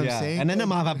 bro. You know what I'm saying? And then I'm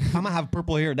going to have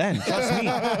purple hair then. Trust me.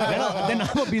 Then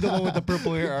I'm going to be the one with the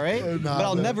purple hair, all right? But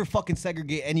I'll never fucking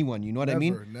segregate anyone. You know what I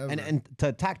mean? Never. And to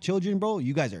attack children, bro,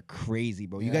 you guys are crazy,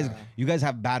 bro. You guys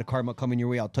have bad karma coming your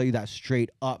way. I'll tell you that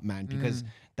straight up, man, because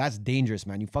that's dangerous,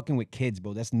 man. You fucking with kids,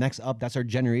 bro. That's next up. That's our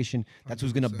generation. That's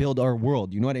who's going to build our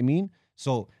world. You know what I mean?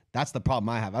 So that's the problem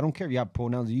I have. I don't care if you have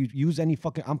pronouns. You use any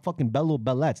fucking. I'm fucking Bello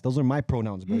Bellettes. Those are my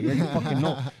pronouns, bro. You fucking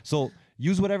know. So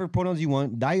use whatever pronouns you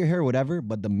want. Dye your hair, whatever.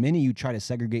 But the minute you try to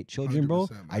segregate children, bro,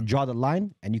 I draw the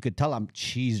line, and you could tell I'm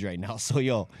cheesed right now. So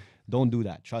yo, don't do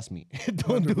that. Trust me.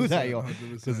 Don't do that, yo.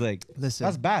 Because like, listen,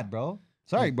 that's bad, bro.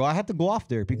 Sorry, bro. I had to go off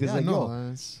there because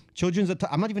children's.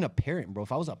 I'm not even a parent, bro.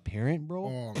 If I was a parent,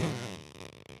 bro. Oh,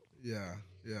 yeah.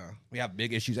 We have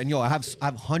big issues. And yo, I have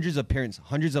hundreds of parents,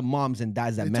 hundreds of moms and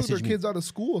dads that message me. They took their kids out of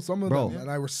school, some of them,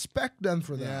 and I respect them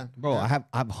for that. Bro, I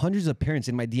have hundreds of parents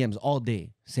in my DMs all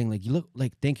day saying like, you look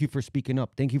like, thank you for speaking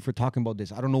up. Thank you for talking about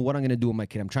this. I don't know what I'm going to do with my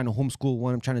kid. I'm trying to homeschool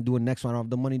one. I'm trying to do a next one. I don't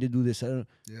have the money to do this.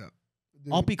 Yeah.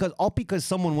 All because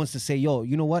someone wants to say, yo,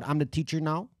 you know what? I'm the teacher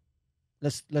now.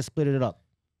 Let's split it up.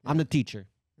 I'm the teacher.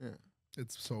 Yeah.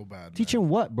 It's so bad. Teaching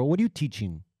what, bro? What are you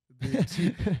teaching?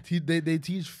 They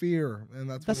teach fear, and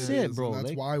that's it, bro. And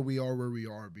that's why we are where we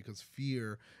are, because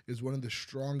fear is one of the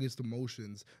strongest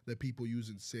emotions that people use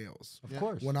in sales. Of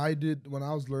course. When I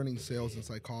was learning sales and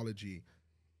psychology,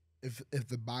 if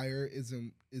the buyer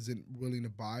isn't willing to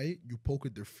buy, you poke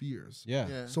at their fears.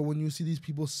 Yeah. So when you see these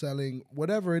people selling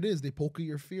whatever it is, they poke at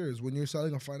your fears. When you're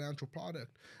selling a financial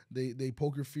product, they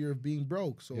poke your fear of being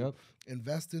broke. So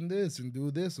invest in this and do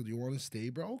this. So do you want to stay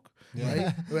broke?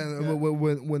 Right?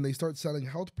 When they start selling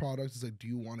health products, it's like, do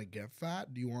you want to get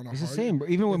fat? Do you want to? It's the same, bro.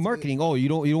 Even with marketing. You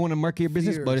don't want to market your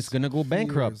business, but it's gonna go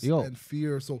bankrupt. And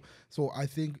fear. So I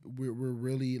think we're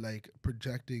really like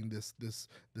projecting this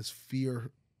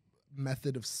fear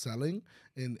method of selling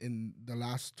in the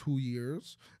last 2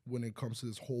 years when it comes to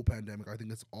this whole pandemic. I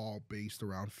think it's all based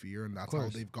around fear, and that's how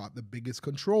they've got the biggest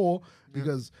control,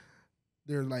 because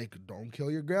they're like, don't kill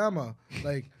your grandma,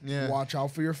 like watch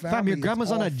out for your family. Fam, your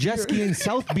grandma's on a jet ski in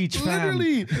South Beach, fam.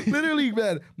 literally,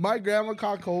 man. My grandma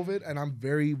caught COVID, and I'm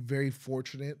very, very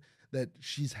fortunate that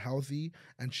she's healthy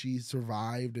and she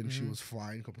survived and she was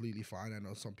fine, completely fine. I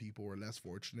know some people were less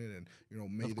fortunate, and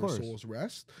may their souls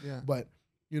rest. But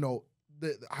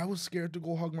I was scared to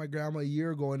go hug my grandma a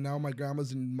year ago, and now my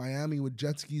grandma's in Miami with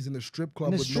jet skis in a strip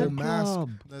club with no mask,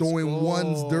 throwing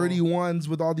ones, dirty ones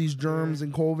with all these germs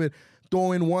and COVID,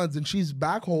 throwing ones, and she's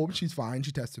back home. She's fine.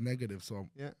 She tested negative. So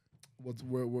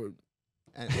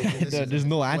there's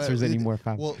no answers anymore,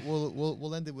 fam.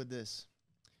 We'll end it with this.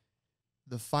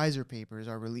 The Pfizer papers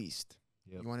are released.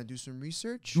 You want to do some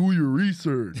research? Do your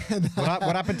research.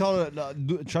 what happened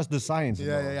to trust the science?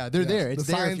 Yeah. They're there. It's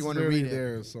the there if you want to read it.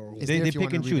 There, so they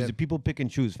pick and choose. The people pick and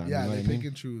choose, fam. Yeah, they pick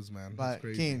and choose, man. But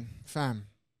Kane, fam,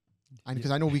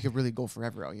 because I know we could really go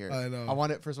forever out here. I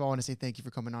know. First of all, I want to say thank you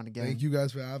for coming on again. Thank you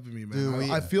guys for having me, man. Dude,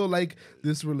 I feel like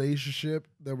this relationship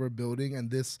that we're building, and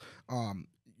this,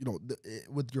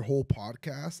 with your whole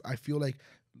podcast, I feel like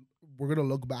we're gonna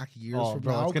look back years Oh, from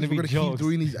bro, now. it's gonna 'Cause we're be gonna keep jokes.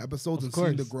 doing these episodes Of and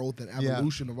seeing the course. growth and Yeah.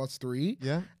 evolution of us three.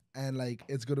 Yeah. And like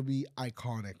it's gonna be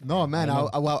iconic. No, man. I know.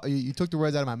 Well, you took the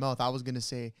words out of my mouth. I was gonna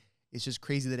say it's just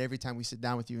crazy that every time we sit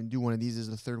down with you and do one of these, is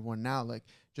the third one now. Like,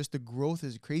 just the growth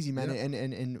is crazy, man. Yeah.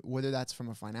 And whether that's from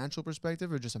a financial perspective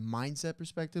or just a mindset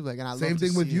perspective, like, and I Same love to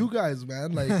thing with see you it. guys,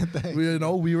 man. Like Thanks.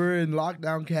 we were in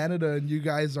lockdown Canada, and you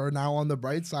guys are now on the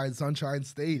bright side, Sunshine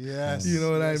State. Yes. You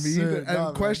know what Yes, I mean? sir. And No,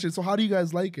 man. question: so how do you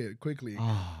guys like it? Quickly.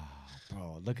 Oh,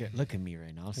 bro, look at me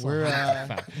right now. I'm so We're,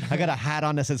 happy, fam. I got a hat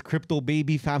on that says "Crypto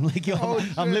Baby," fam. Like, yo, Oh,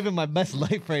 I'm shit. living my best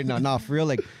life right now. Nah, for real,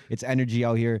 like, it's energy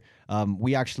out here.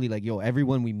 We actually, like, yo,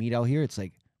 everyone we meet out here, it's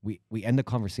like we end the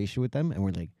conversation with them, and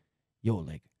we're like, yo,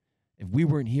 like, if we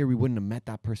weren't here, we wouldn't have met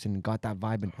that person and got that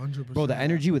vibe. And 100%. bro, the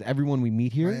energy with everyone we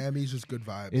meet here Miami's just good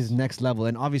vibes. is next level.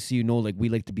 And obviously, you know, like, we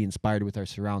like to be inspired with our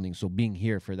surroundings. So being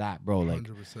here for that, bro, like,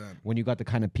 100%. when you got the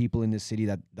kind of people in this city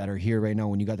that are here right now,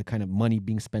 when you got the kind of money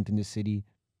being spent in this city,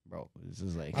 bro, this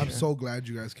is like, I'm so glad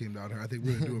you guys came down here. I think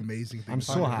we're gonna do amazing things. I'm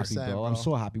so happy, 100%, bro. I'm bro.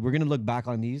 so happy. We're gonna look back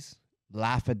on these,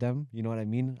 laugh at them. You know what I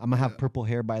mean? I'm gonna have Yeah. purple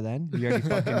hair by then. You already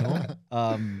fucking know.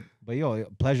 But yo,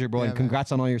 pleasure, bro, Yeah, and man.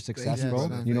 congrats on all your success, you, bro.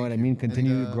 man. You know what I Thank mean? you.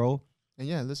 Continue And, to grow. And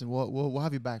yeah, listen, we'll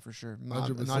have you back for sure.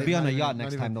 100%. I'll be on a yacht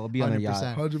next time, though. I'll be on a yacht.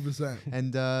 100%.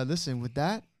 And listen, with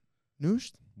that,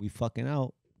 Noosh, We fucking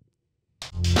out.